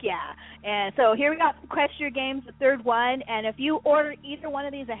 Fuck yeah. And so here we got Equestria Games, the third one, and if you order either one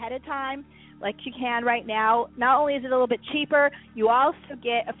of these ahead of time, like you can right now, not only is it a little bit cheaper, you also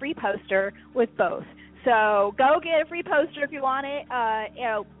get a free poster with both. So go get a free poster if you want it.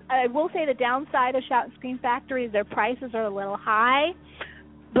 I will say the downside of Shout and Scream Factory is their prices are a little high,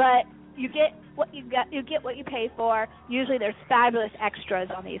 but you get what you pay for. Usually there's fabulous extras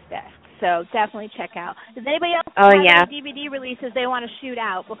on these discs. So definitely check out. Does anybody else have any DVD releases they want to shoot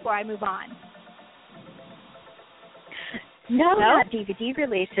out before I move on? No, not DVD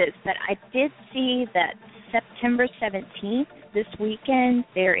releases, but I did see that September 17th, this weekend,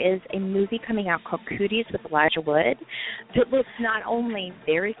 there is a movie coming out called Cooties with Elijah Wood. It looks not only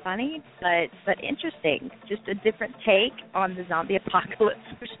very funny, but interesting. Just a different take on the zombie apocalypse,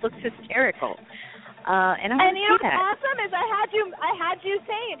 which looks hysterical. And I you know what's awesome is I had you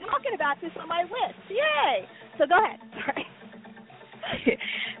talking about this on my list. Yay! So go ahead. Sorry.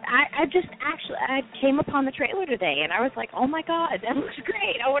 I came upon the trailer today, and I was like, oh my God, that looks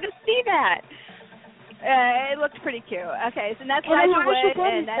great. I want to see that. It looks pretty cute. Okay, so that's Elijah Wood.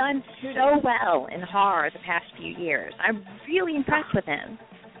 And that's done so well in horror the past few years. I'm really impressed with him.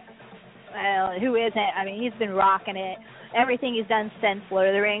 Well, who isn't? I mean, he's been rocking it. Everything he's done since Lord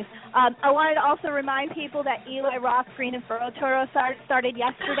of the Rings. I wanted to also remind people that Eli Roth's Green Inferno Tour started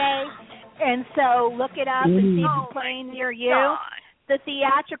yesterday, and so look it up and see if it's playing near you. God. The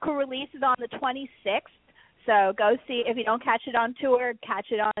theatrical release is on the 26th. So go see, if you don't catch it on tour, catch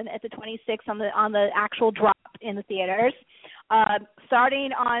it on at the 26th on the actual drop in the theaters.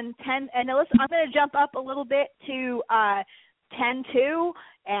 Starting on 10, and now listen, I'm going to jump up a little bit to 10/2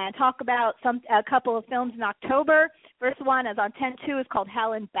 and talk about a couple of films in October. First one is on 10/2 is called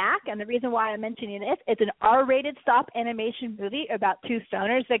Hell and Back, and the reason why I'm mentioning this, it's an R-rated stop animation movie about two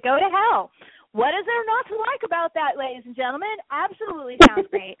stoners that go to hell. What is there not to like about that, ladies and gentlemen? Absolutely sounds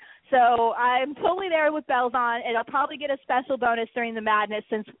great. So I'm totally there with bells on, and I'll probably get a special bonus during the madness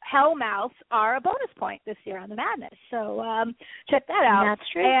since Hell Mouths are a bonus point this year on the madness. So check that out. That's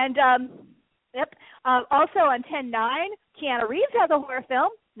true. And, also on 10/9, Keanu Reeves has a horror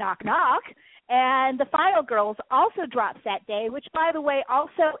film, Knock Knock. And The Final Girls also drops that day, which, by the way,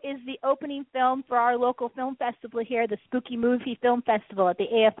 also is the opening film for our local film festival here, the Spooky Movie Film Festival at the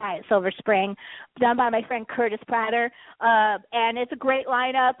AFI at Silver Spring, done by my friend Curtis Prater. And it's a great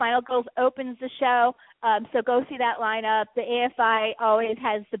lineup. Final Girls opens the show, so go see that lineup. The AFI always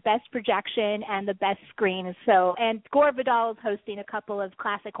has the best projection and the best screen. And Gore Vidal is hosting a couple of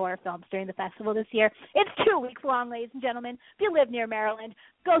classic horror films during the festival this year. It's 2 weeks long, ladies and gentlemen. If you live near Maryland,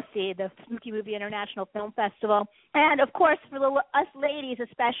 go see the Spooky Movie International Film Festival. And, of course, for us ladies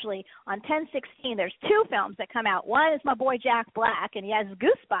especially, on 10/16, there's two films that come out. One is my boy Jack Black, and he has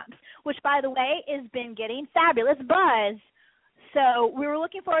Goosebumps, which, by the way, has been getting fabulous buzz. So we were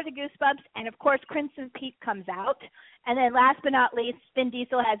looking forward to Goosebumps, and, of course, Crimson Peak comes out. And then last but not least, Vin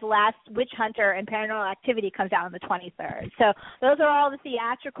Diesel has Last Witch Hunter, and Paranormal Activity comes out on the 23rd. So those are all the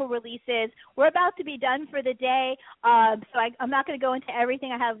theatrical releases. We're about to be done for the day, so I'm not going to go into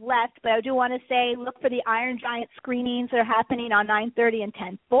everything I have left, but I do want to say look for the Iron Giant screenings that are happening on 9:30 and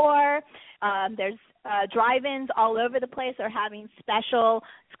 10/4. There's drive-ins all over the place are having special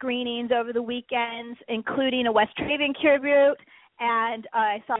screenings over the weekends, including a Wes Craven tribute. And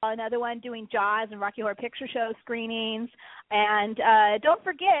I saw another one doing Jaws and Rocky Horror Picture Show screenings. And don't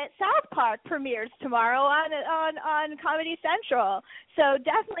forget, South Park premieres tomorrow on Comedy Central. So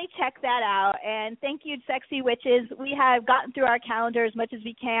definitely check that out. And thank you, Sexy Witches. We have gotten through our calendar as much as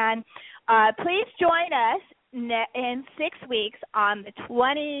we can. Please join us in 6 weeks on the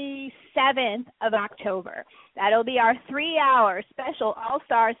 27th of October. That'll be our 3-hour special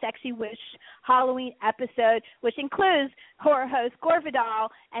All-Star Sexy Witch Halloween episode, which includes horror host Gore Vidal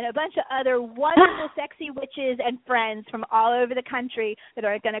and a bunch of other wonderful sexy witches and friends from all over the country that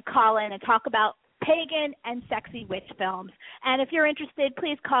are going to call in and talk about pagan and sexy witch films. And if you're interested,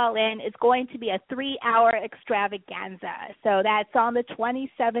 please call in. It's going to be a 3-hour extravaganza. So that's on the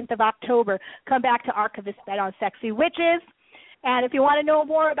 27th of October. Come back to Archivist Bet on Sexy Witches. And if you want to know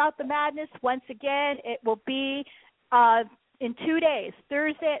more about the madness, once again, it will be in 2 days,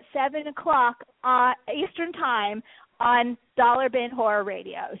 Thursday at 7 o'clock Eastern Time on Dollar Bin Horror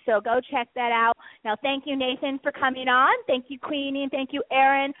Radio. So go check that out. Now, thank you, Nathan, for coming on. Thank you, Queenie, and thank you,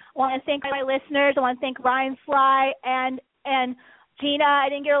 Aaron. I want to thank my listeners. I want to thank Ryan Sly and Gina. I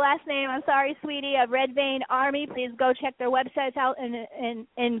didn't get your last name. I'm sorry, sweetie. Of Red Vein Army. Please go check their websites out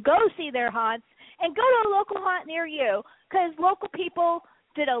and go see their haunts. And go to a local haunt near you, because local people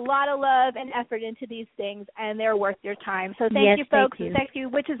did a lot of love and effort into these things, and they're worth your time. So thank you, folks. The Sexy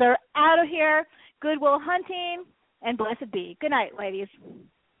Witches are out of here. Goodwill Hunting, and blessed be. Good night, ladies.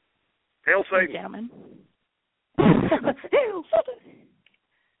 Hail Satan. Gentlemen.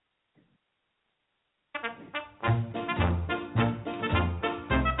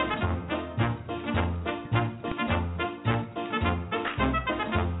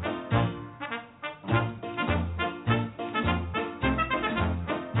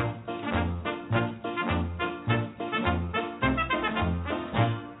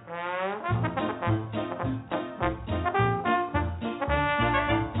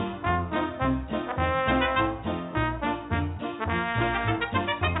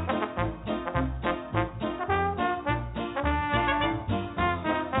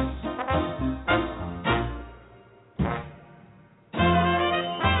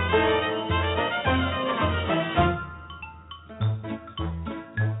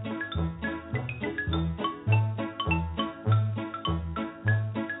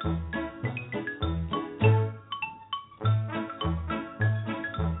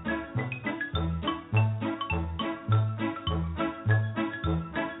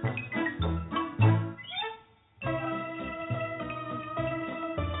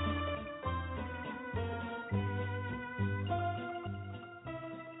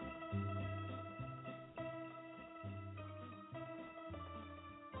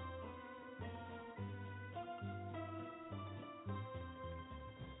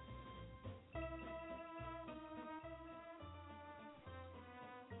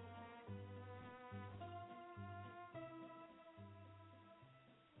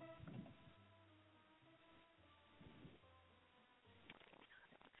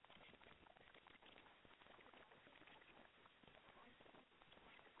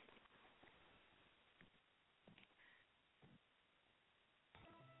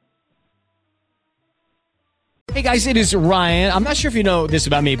 Hey guys, it is Ryan. I'm not sure if you know this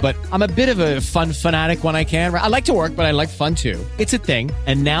about me, but I'm a bit of a fun fanatic when I can. I like to work, but I like fun too. It's a thing.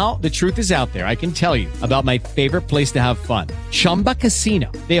 And now the truth is out there. I can tell you about my favorite place to have fun. Chumba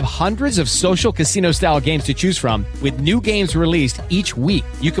Casino. They have hundreds of social casino style games to choose from with new games released each week.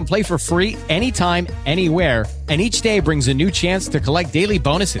 You can play for free anytime, anywhere. And each day brings a new chance to collect daily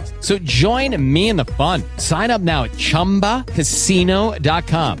bonuses. So join me in the fun. Sign up now at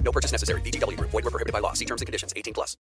ChumbaCasino.com. No purchase necessary. VGW. Void where prohibited by law. See terms and conditions. 18+.